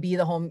to be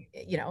the home,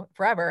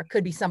 forever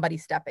could be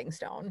somebody's stepping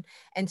stone.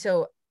 And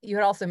so you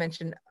had also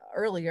mentioned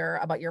earlier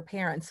about your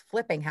parents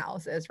flipping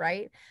houses,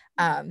 right?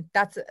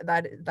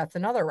 That's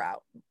another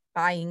route: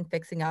 buying,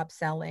 fixing up,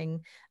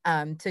 selling.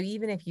 So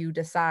even if you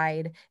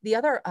decide, the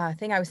other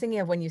thing I was thinking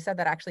of when you said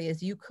that actually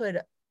is you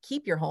could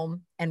keep your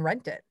home and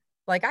rent it,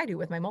 like I do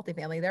with my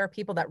multifamily. There are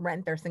people that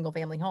rent their single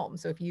family home.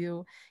 So if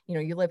you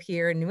live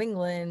here in New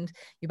England,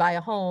 you buy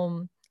a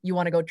home, you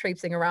want to go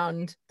traipsing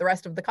around the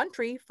rest of the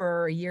country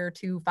for a year,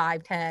 2,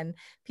 5, 10,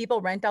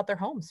 people rent out their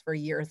homes for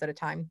years at a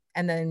time.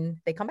 And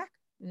then they come back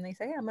and they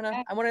say, hey,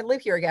 I want to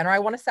live here again, or I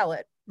want to sell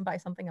it and buy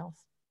something else.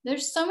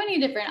 There's so many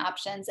different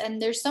options,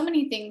 and there's so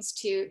many things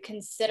to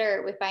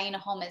consider with buying a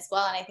home as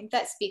well. And I think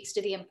that speaks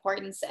to the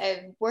importance of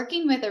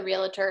working with a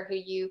realtor who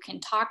you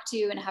can talk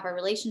to and have a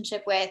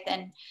relationship with.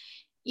 And,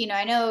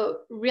 I know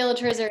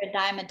realtors are a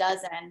dime a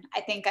dozen.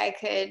 I think I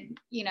could,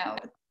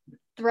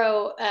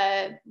 throw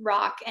a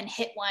rock and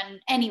hit one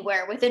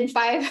anywhere within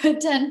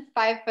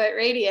 5-foot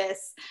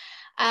radius.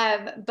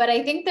 But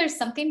I think there's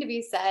something to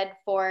be said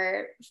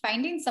for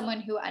finding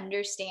someone who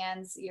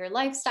understands your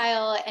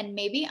lifestyle and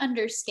maybe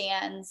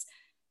understands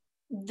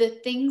the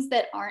things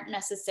that aren't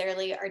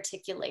necessarily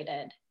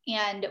articulated.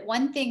 And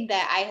one thing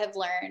that I have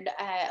learned,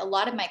 a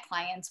lot of my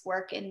clients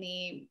work in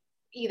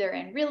either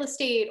in real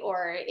estate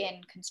or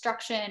in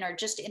construction or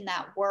just in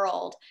that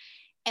world.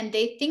 And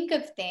they think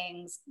of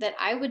things that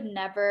I would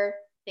never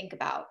think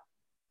about.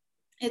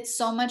 It's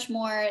so much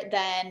more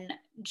than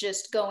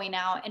just going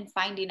out and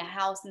finding a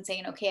house and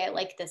saying, okay, I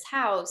like this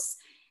house.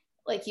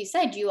 Like you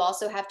said, you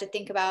also have to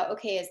think about,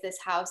 okay, is this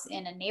house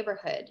in a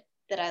neighborhood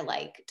that I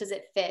like? Does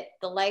it fit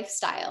the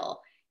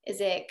lifestyle? Is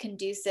it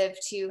conducive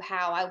to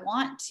how I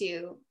want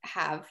to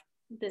have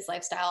this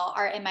lifestyle?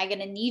 Or am I going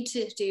to need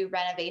to do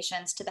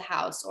renovations to the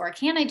house? Or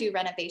can I do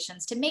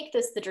renovations to make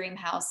this the dream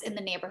house in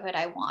the neighborhood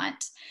I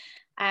want?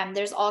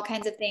 There's all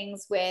kinds of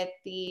things with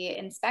the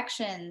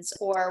inspections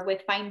or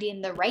with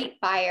finding the right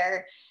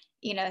buyer.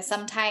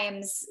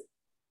 Sometimes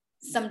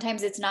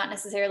it's not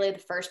necessarily the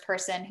first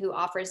person who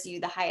offers you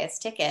the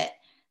highest ticket.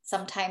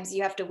 Sometimes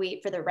you have to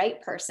wait for the right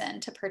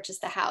person to purchase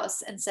the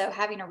house. And so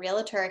having a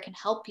realtor can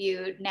help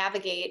you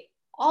navigate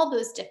all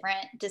those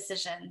different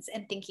decisions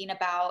and thinking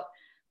about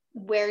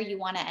where you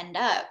want to end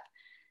up.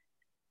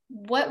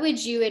 What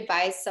would you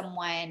advise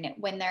someone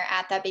when they're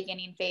at that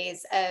beginning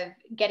phase of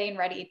getting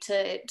ready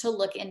to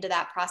look into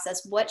that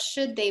process? What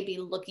should they be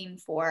looking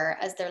for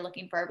as they're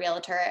looking for a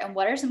realtor? And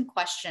what are some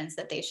questions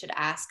that they should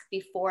ask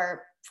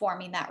before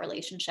forming that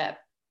relationship?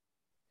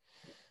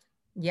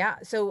 Yeah.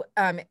 So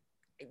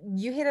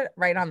you hit it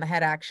right on the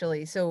head,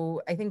 actually.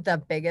 So I think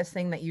the biggest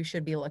thing that you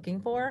should be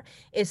looking for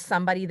is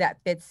somebody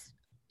that fits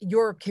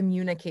your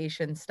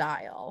communication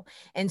style.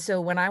 And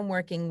so when I'm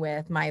working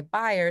with my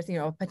buyers,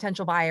 a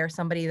potential buyer,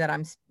 somebody that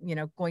I'm,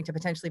 going to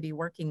potentially be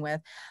working with,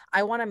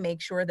 I want to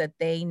make sure that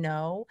they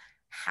know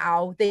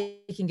how they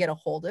can get a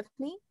hold of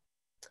me,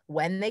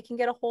 when they can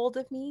get a hold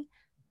of me,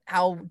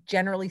 how,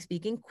 generally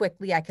speaking,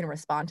 quickly I can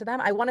respond to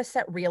them. I want to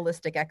set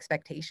realistic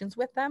expectations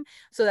with them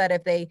so that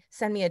if they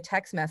send me a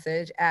text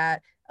message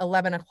at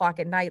 11 o'clock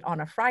at night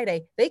on a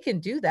Friday, they can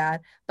do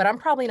that, but I'm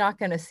probably not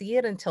going to see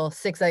it until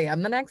 6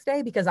 a.m. the next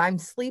day because I'm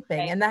sleeping.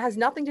 Right. And that has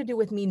nothing to do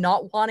with me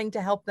not wanting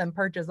to help them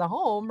purchase a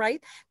home,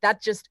 right?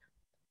 That just,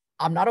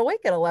 I'm not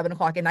awake at 11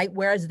 o'clock at night,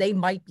 whereas they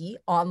might be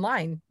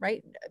online,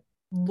 right?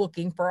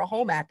 Looking for a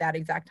home at that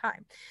exact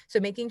time. So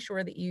making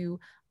sure that you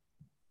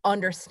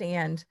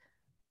understand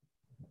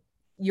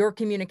your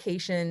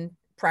communication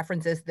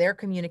preferences, their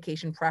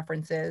communication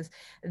preferences,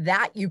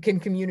 that you can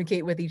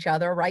communicate with each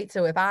other, right?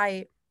 So if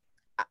I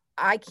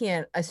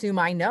can't assume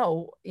I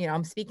know,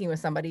 I'm speaking with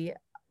somebody,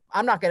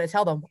 I'm not going to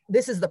tell them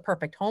this is the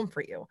perfect home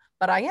for you,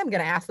 but I am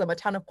going to ask them a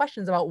ton of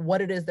questions about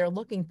what it is they're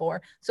looking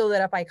for so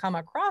that if I come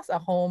across a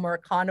home or a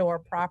condo or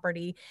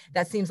property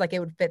that seems like it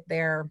would fit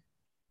their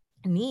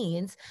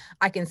needs,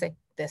 I can say,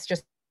 this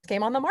just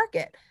came on the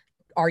market.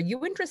 Are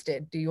you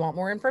interested? Do you want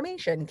more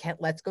information?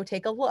 Let's go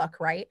take a look,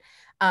 right?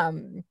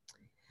 The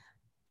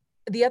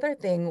other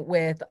thing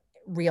with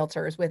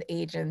realtors, with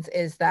agents,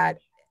 is that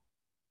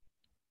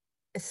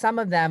some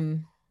of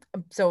them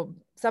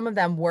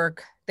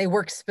work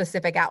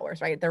specific hours,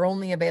 right? They're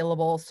only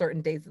available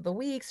certain days of the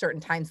week,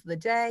 certain times of the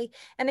day.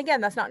 And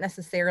again, that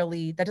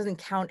doesn't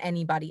count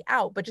anybody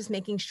out, but just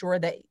making sure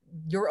that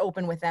you're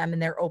open with them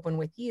and they're open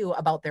with you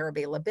about their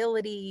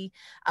availability,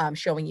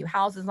 showing you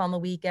houses on the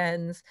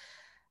weekends.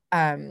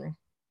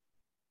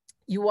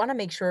 You want to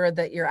make sure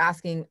that you're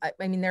asking,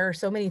 I mean, there are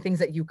so many things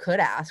that you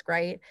could ask,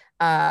 right?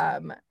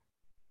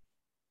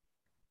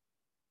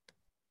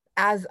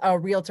 As a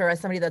realtor, as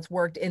somebody that's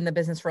worked in the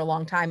business for a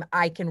long time,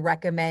 I can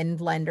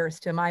recommend lenders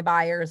to my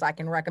buyers. I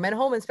can recommend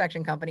home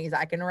inspection companies.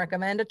 I can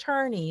recommend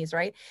attorneys,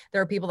 right?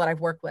 There are people that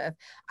I've worked with.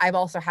 I've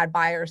also had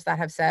buyers that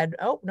have said,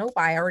 oh, nope,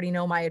 I already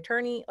know my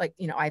attorney. Like,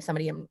 I have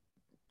somebody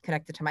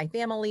connected to my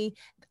family.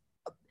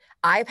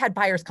 I've had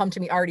buyers come to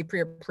me already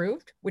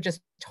pre-approved, which is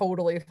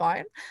totally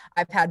fine.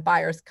 I've had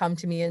buyers come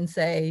to me and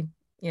say,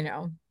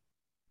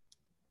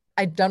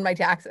 I've done my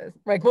taxes.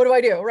 Like, what do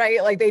I do?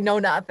 Right? Like they know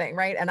nothing,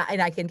 right? And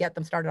I can get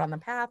them started on the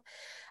path.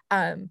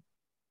 Um,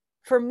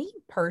 for me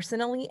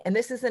personally, and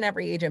this isn't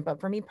every agent, but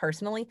for me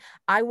personally,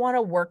 I want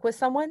to work with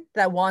someone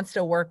that wants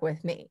to work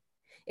with me.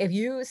 If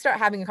you start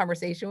having a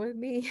conversation with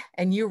me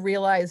and you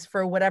realize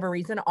for whatever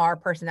reason our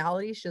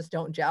personalities just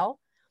don't gel,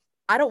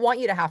 I don't want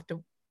you to have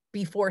to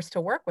be forced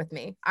to work with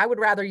me. I would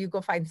rather you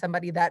go find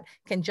somebody that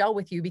can gel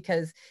with you,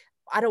 because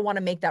I don't want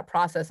to make that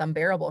process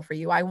unbearable for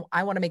you. I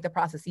want to make the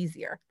process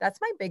easier.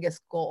 That's my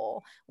biggest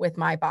goal with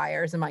my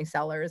buyers and my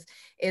sellers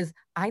is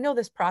I know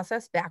this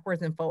process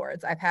backwards and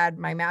forwards. I've had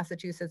my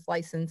Massachusetts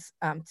license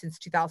since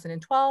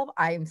 2012.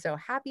 I am so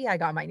happy I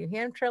got my New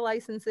Hampshire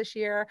license this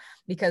year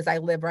because I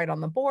live right on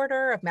the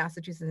border of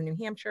Massachusetts and New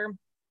Hampshire.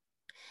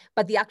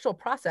 But the actual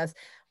process,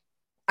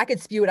 I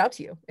could spew it out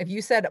to you. If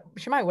you said,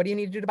 Shalmai, what do you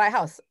need to do to buy a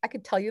house? I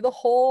could tell you the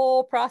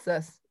whole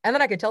process and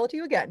then I could tell it to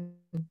you again.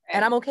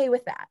 And I'm okay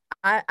with that.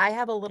 I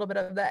have a little bit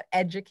of that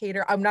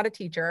educator. I'm not a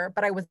teacher,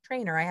 but I was a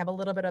trainer. I have a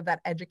little bit of that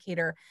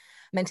educator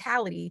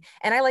mentality.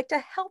 And I like to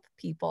help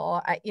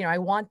people. I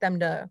want them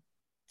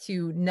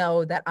to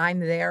know that I'm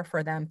there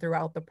for them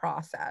throughout the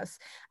process.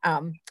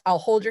 I'll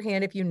hold your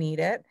hand if you need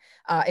it.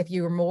 If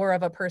you're more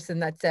of a person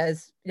that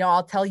says,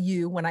 I'll tell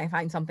you when I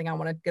find something I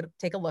want to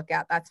take a look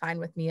at, that's fine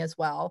with me as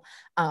well.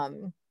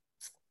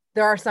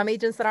 There are some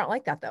agents that aren't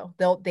like that though.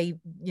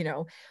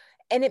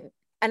 And it,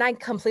 and I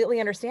completely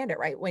understand it,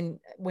 right? When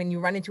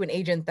you run into an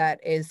agent that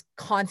is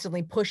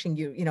constantly pushing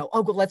you,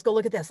 let's go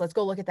look at this, let's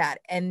go look at that.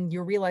 And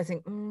you're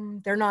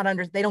realizing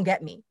they don't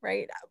get me,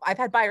 right? I've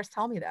had buyers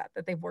tell me that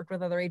they've worked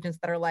with other agents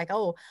that are like,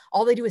 oh,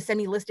 all they do is send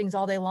me listings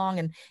all day long.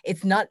 And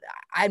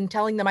I'm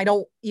telling them I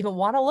don't even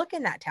want to look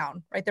in that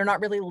town, right? They're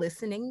not really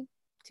listening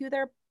to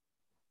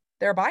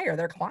their buyer,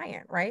 their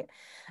client, right?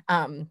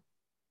 I'm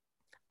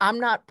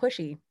not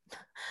pushy.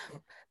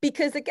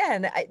 Because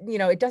again,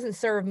 it doesn't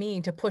serve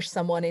me to push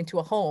someone into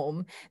a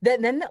home.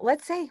 Then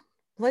let's say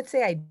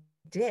I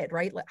did,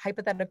 right?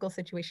 Hypothetical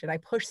situation. I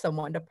push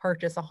someone to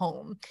purchase a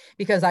home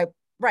because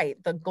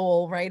the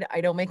goal, right? I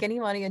don't make any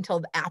money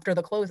until after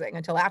the closing,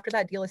 until after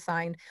that deal is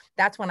signed.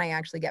 That's when I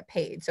actually get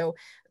paid. So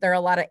there are a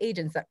lot of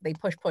agents that they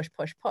push.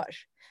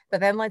 But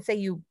then let's say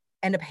you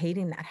end up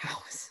hating that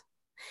house.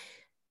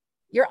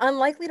 You're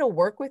unlikely to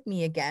work with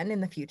me again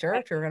in the future.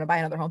 If you're going to buy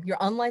another home, you're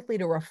unlikely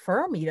to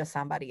refer me to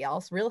somebody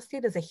else. Real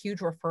estate is a huge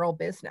referral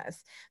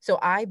business. So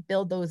I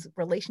build those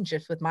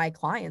relationships with my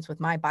clients, with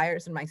my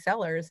buyers and my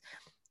sellers,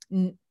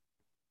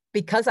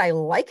 because I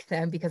like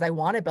them, because I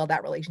want to build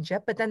that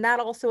relationship. But then that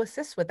also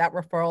assists with that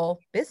referral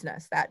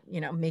business, that,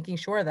 making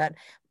sure that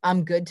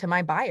I'm good to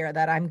my buyer,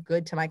 that I'm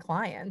good to my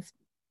clients.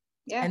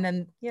 Yeah. And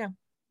then,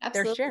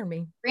 absolutely. they're sharing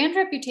me. Brand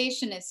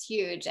reputation is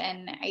huge.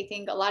 And I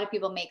think a lot of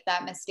people make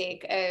that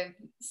mistake of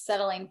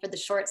settling for the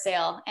short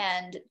sale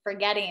and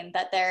forgetting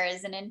that there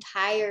is an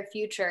entire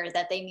future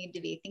that they need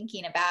to be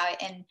thinking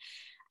about. And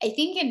I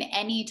think in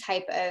any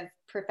type of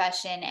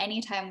profession,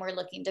 anytime we're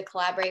looking to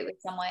collaborate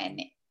with someone,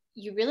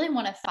 you really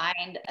want to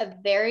find a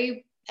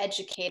very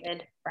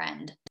educated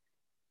friend.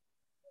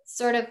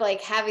 Sort of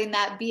like having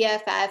that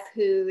BFF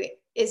who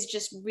is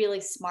just really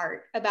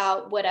smart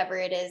about whatever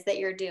it is that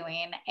you're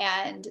doing.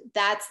 And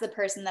that's the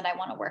person that I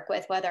want to work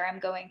with, whether I'm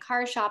going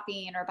car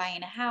shopping or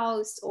buying a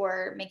house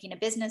or making a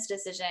business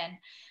decision.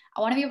 I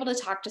want to be able to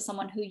talk to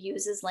someone who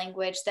uses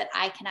language that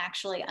I can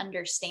actually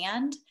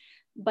understand,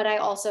 but I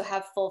also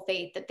have full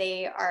faith that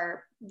they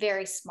are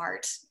very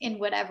smart in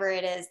whatever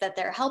it is that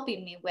they're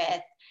helping me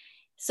with,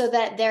 so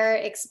that they're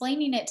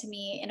explaining it to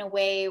me in a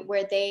way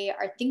where they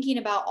are thinking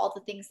about all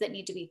the things that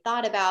need to be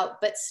thought about,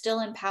 but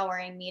still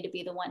empowering me to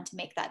be the one to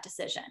make that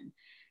decision.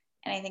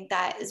 And I think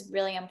that is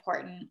really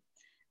important.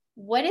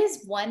 What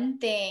is one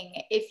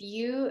thing, if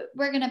you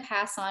were going to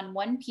pass on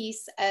one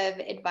piece of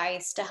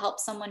advice to help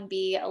someone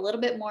be a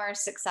little bit more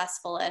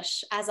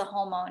successful-ish as a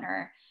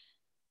homeowner,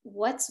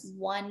 what's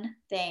one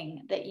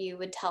thing that you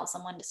would tell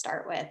someone to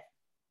start with?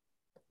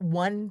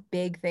 One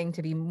big thing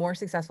to be more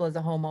successful as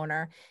a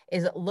homeowner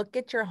is look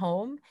at your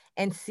home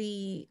and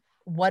see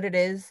what it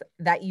is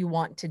that you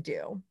want to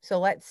do. So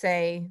let's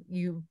say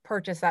you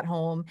purchase that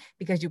home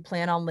because you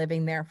plan on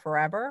living there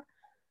forever.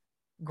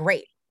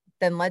 Great.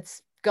 Then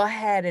let's go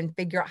ahead and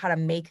figure out how to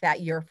make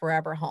that your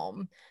forever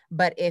home.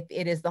 But if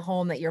it is the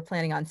home that you're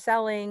planning on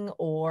selling,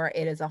 or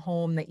it is a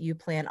home that you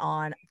plan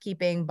on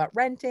keeping but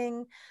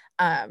renting,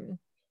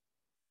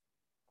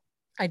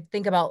 I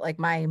think about like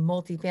my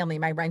multifamily,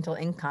 my rental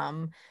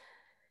income.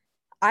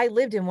 I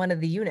lived in one of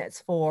the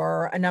units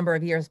for a number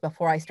of years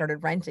before I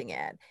started renting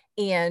it.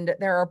 And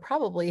there are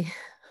probably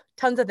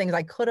tons of things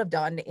I could have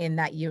done in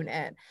that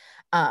unit.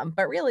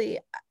 But really,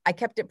 I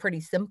kept it pretty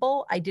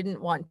simple. I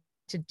didn't want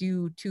to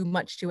do too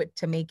much to it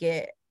to make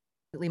it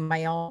completely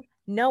my own,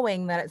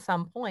 knowing that at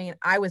some point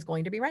I was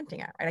going to be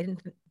renting it, right? I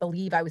didn't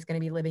believe I was going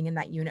to be living in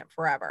that unit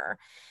forever.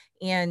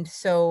 And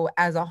so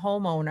as a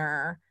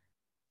homeowner,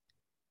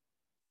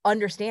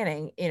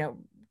 understanding,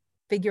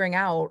 figuring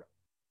out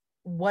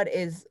what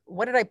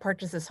did I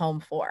purchase this home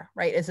for,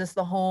 right? Is this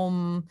the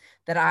home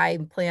that I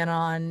plan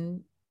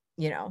on,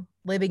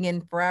 living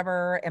in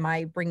forever? Am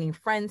I bringing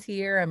friends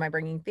here? Am I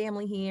bringing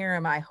family here?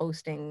 Am I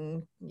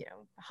hosting,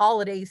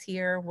 holidays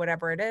here?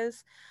 Whatever it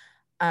is.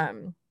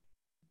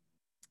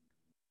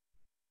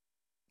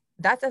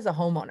 That's as a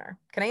homeowner.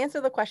 Can I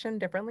answer the question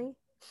differently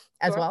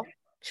as well?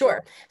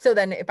 Sure. So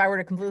then if I were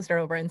to completely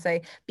start over and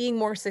say being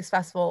more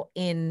successful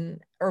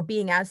or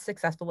being as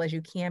successful as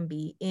you can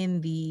be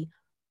in the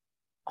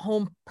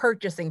home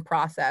purchasing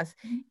process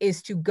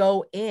is to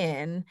go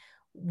in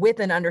with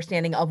an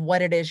understanding of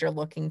what it is you're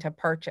looking to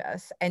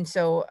purchase. And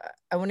so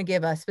I want to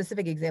give a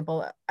specific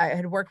example. I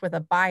had worked with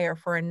a buyer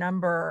for a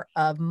number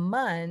of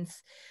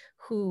months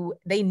who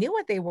they knew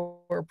what they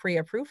were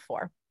pre-approved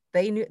for.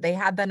 They knew they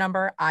had the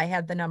number, I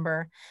had the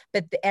number,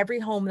 but every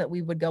home that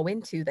we would go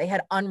into, they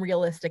had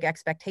unrealistic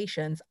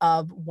expectations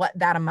of what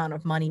that amount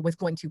of money was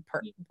going to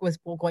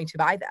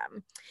buy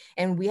them.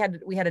 And we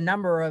had a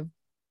number of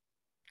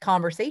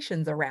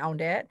conversations around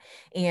it.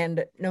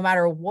 And no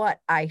matter what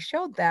I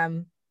showed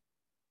them,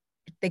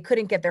 they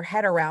couldn't get their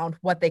head around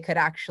what they could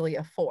actually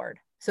afford.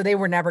 So they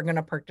were never going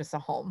to purchase a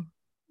home.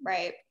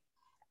 Right.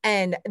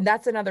 And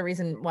that's another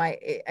reason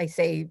why I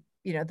say,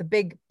 the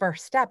big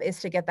first step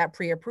is to get that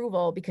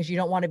pre-approval, because you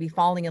don't want to be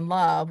falling in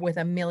love with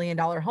 $1 million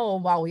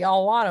home while we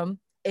all want them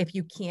if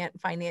you can't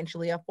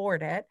financially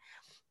afford it.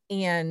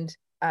 And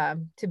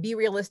to be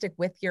realistic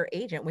with your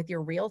agent, with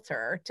your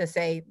realtor, to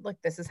say, look,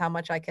 this is how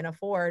much I can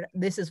afford.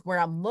 This is where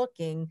I'm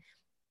looking.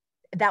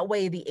 That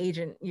way the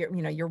agent,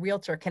 your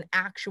realtor can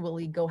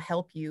actually go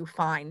help you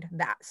find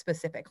that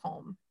specific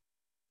home.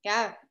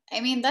 Yeah. I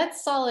mean,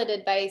 that's solid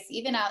advice,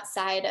 even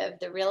outside of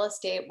the real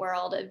estate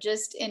world, of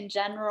just in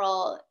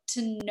general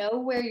to know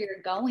where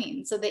you're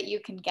going so that you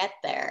can get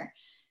there.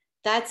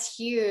 That's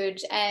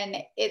huge. And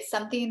it's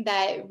something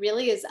that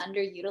really is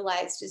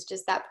underutilized, is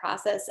just that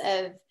process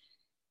of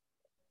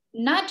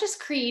not just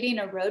creating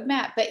a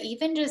roadmap, but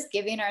even just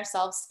giving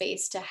ourselves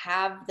space to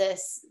have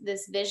this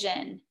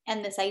vision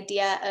and this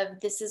idea of,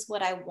 this is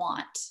what I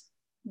want.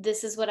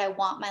 This is what I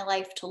want my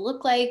life to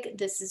look like.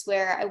 This is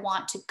where I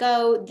want to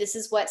go. This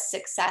is what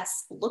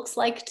success looks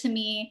like to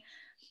me.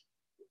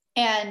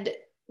 And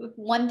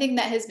one thing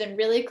that has been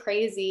really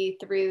crazy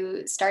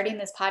through starting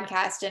this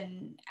podcast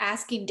and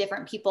asking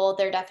different people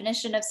their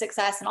definition of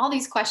success and all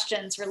these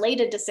questions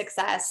related to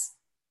success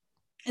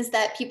is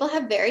that people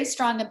have very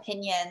strong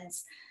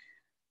opinions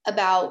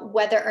about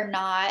whether or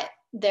not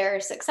they're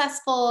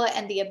successful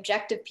and the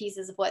objective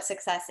pieces of what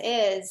success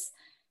is.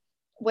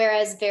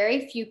 Whereas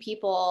very few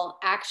people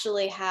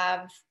actually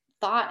have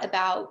thought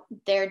about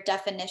their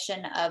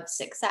definition of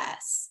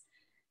success.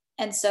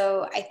 And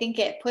so I think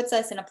it puts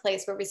us in a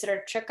place where we sort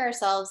of trick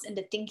ourselves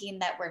into thinking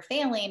that we're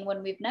failing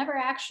when we've never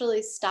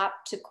actually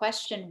stopped to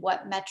question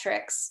what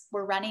metrics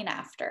we're running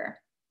after.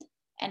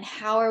 And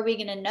how are we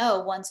going to know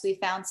once we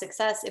found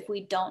success if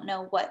we don't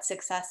know what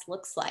success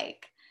looks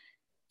like?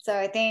 So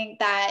I think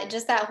that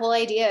just that whole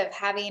idea of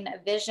having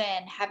a vision,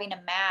 having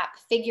a map,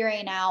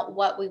 figuring out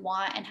what we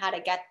want and how to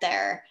get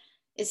there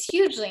is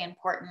hugely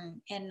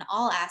important in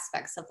all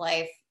aspects of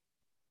life.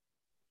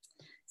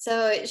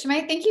 So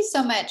Shalmai, thank you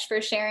so much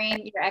for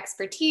sharing your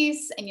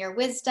expertise and your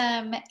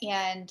wisdom,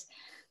 and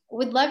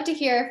would love to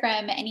hear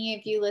from any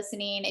of you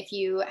listening. If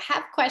you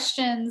have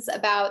questions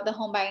about the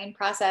home buying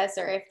process,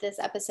 or if this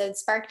episode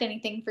sparked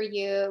anything for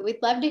you,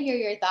 we'd love to hear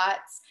your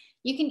thoughts.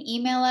 You can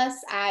email us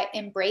at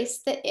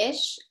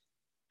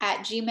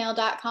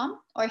embracetheish@gmail.com,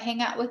 or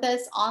hang out with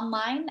us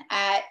online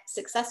at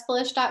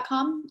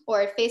successfulish.com,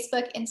 or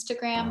Facebook,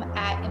 Instagram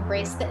at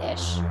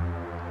embracetheish.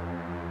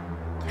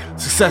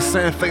 Success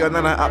and failure,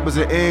 not on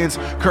opposite ends.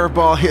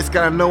 Curveball hits,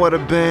 gotta know where to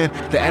bend.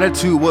 The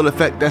attitude will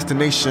affect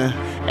destination.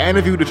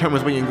 Attitude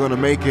determines when you're gonna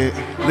make it.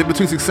 Live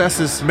between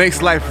successes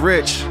makes life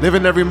rich. Live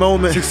in every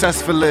moment,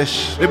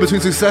 successful-ish. Live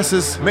between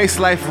successes makes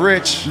life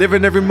rich. Live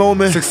in every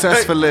moment,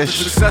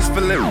 successful-ish.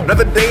 Successful-ish.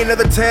 Another day,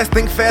 another task,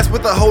 think fast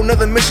with a whole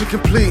nother mission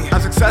complete.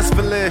 I'm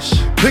successful-ish.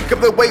 Pick up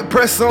the weight,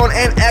 press on,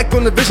 and act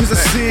on the visions I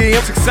see.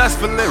 I'm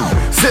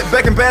successful-ish. Sit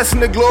back and bask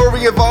in the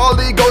glory of all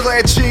the goals I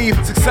achieve.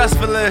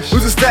 Successful-ish.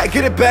 Lose a stack,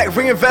 get it back,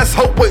 reinvest,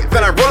 hope, wait,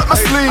 then I roll up my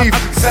sleeve.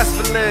 I'm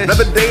successful-ish.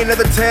 Another day,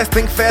 another task,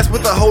 think fast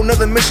with a whole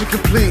nother mission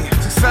complete.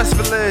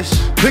 Successful-ish.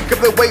 Pick up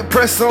the weight,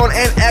 press on,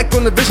 and act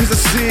on the visions I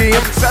see.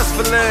 I'm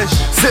successful-ish.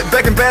 Sit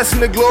back and bask in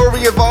the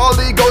glory of all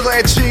the goals I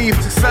achieve.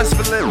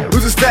 Successful-ish.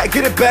 Lose a stack,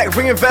 get it back,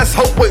 reinvest,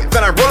 hope, wait,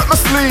 then I roll up my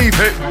sleeve.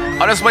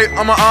 All this weight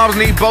on my arms,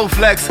 need both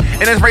flex.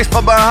 In this race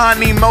far behind,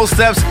 need most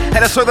steps. Had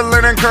to slow the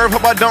learning curve,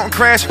 hope I don't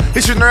crash.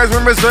 Hit your nerves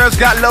when reserves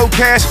got low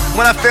cash.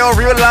 When I fail,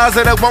 realize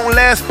that it won't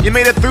last. You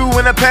made it through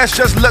in the past,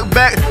 just look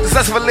back.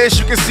 Successful-ish,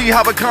 you can see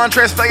how the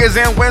contrast failures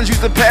and wins. Use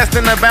the past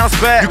and I bounce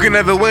back. You can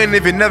never win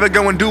if you never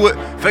go and do it.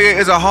 Failure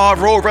is a hard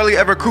road, rarely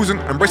ever cruising.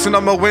 Embracing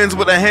all my wins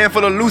with a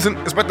handful of losing.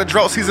 Expect the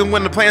drought season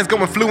when the plan's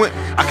going fluent.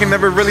 I can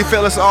never really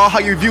fail, it's all how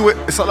you view it.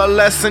 It's all a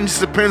lesson,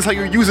 just depends how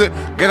you use it.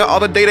 Gather all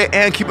the data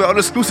and keep it all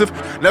exclusive.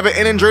 Never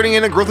ending journey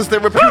and the growth is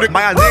therapeutic.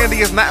 My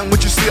identity is not in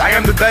what you see, I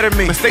am the better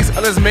me. Mistakes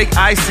others make,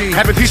 I see,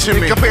 have been teaching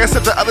me. Compare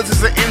yourself to others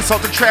is an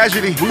insult to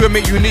tragedy. We were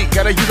made unique,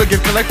 gotta use again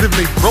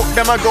collectively. Broke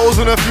down my goals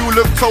and a few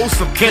look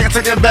toasome. Can't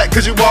take them back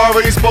cause you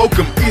already spoke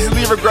them.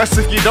 Easily regress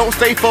if you don't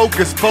stay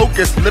focused.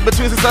 Focus, live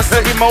between success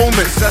every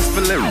moment.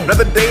 Successfully.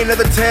 Another day,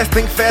 another task,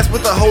 think fast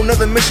with a whole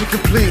nother mission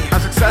complete.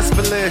 I'm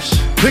successful-ish.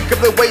 Pick up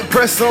the weight,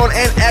 press on,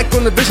 and act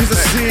on the visions I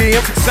see.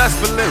 I'm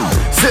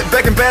successful-ish. Sit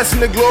back and bask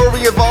in the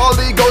glory of all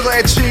the goals I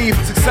achieve.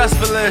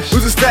 Successful-ish.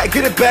 Lose a stack,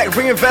 get it back,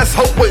 reinvest,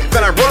 hope, wait,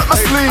 then I roll up my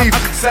sleeve.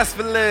 I'm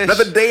successful-ish.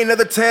 Another day,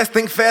 another task,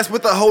 think fast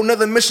with a whole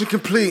nother mission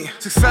complete.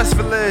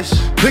 Successful-ish.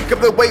 Pick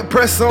up the weight,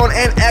 press on,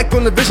 and act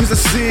on the visions I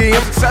see.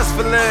 I'm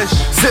successful-ish.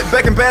 Sit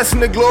back and bask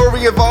in the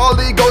glory of all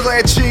the goals I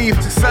achieve.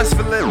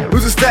 Successful-ish.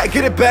 Lose a stack,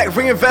 get it back,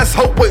 reinvest,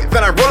 hope, wait,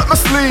 then I roll up my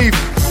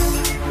sleeve.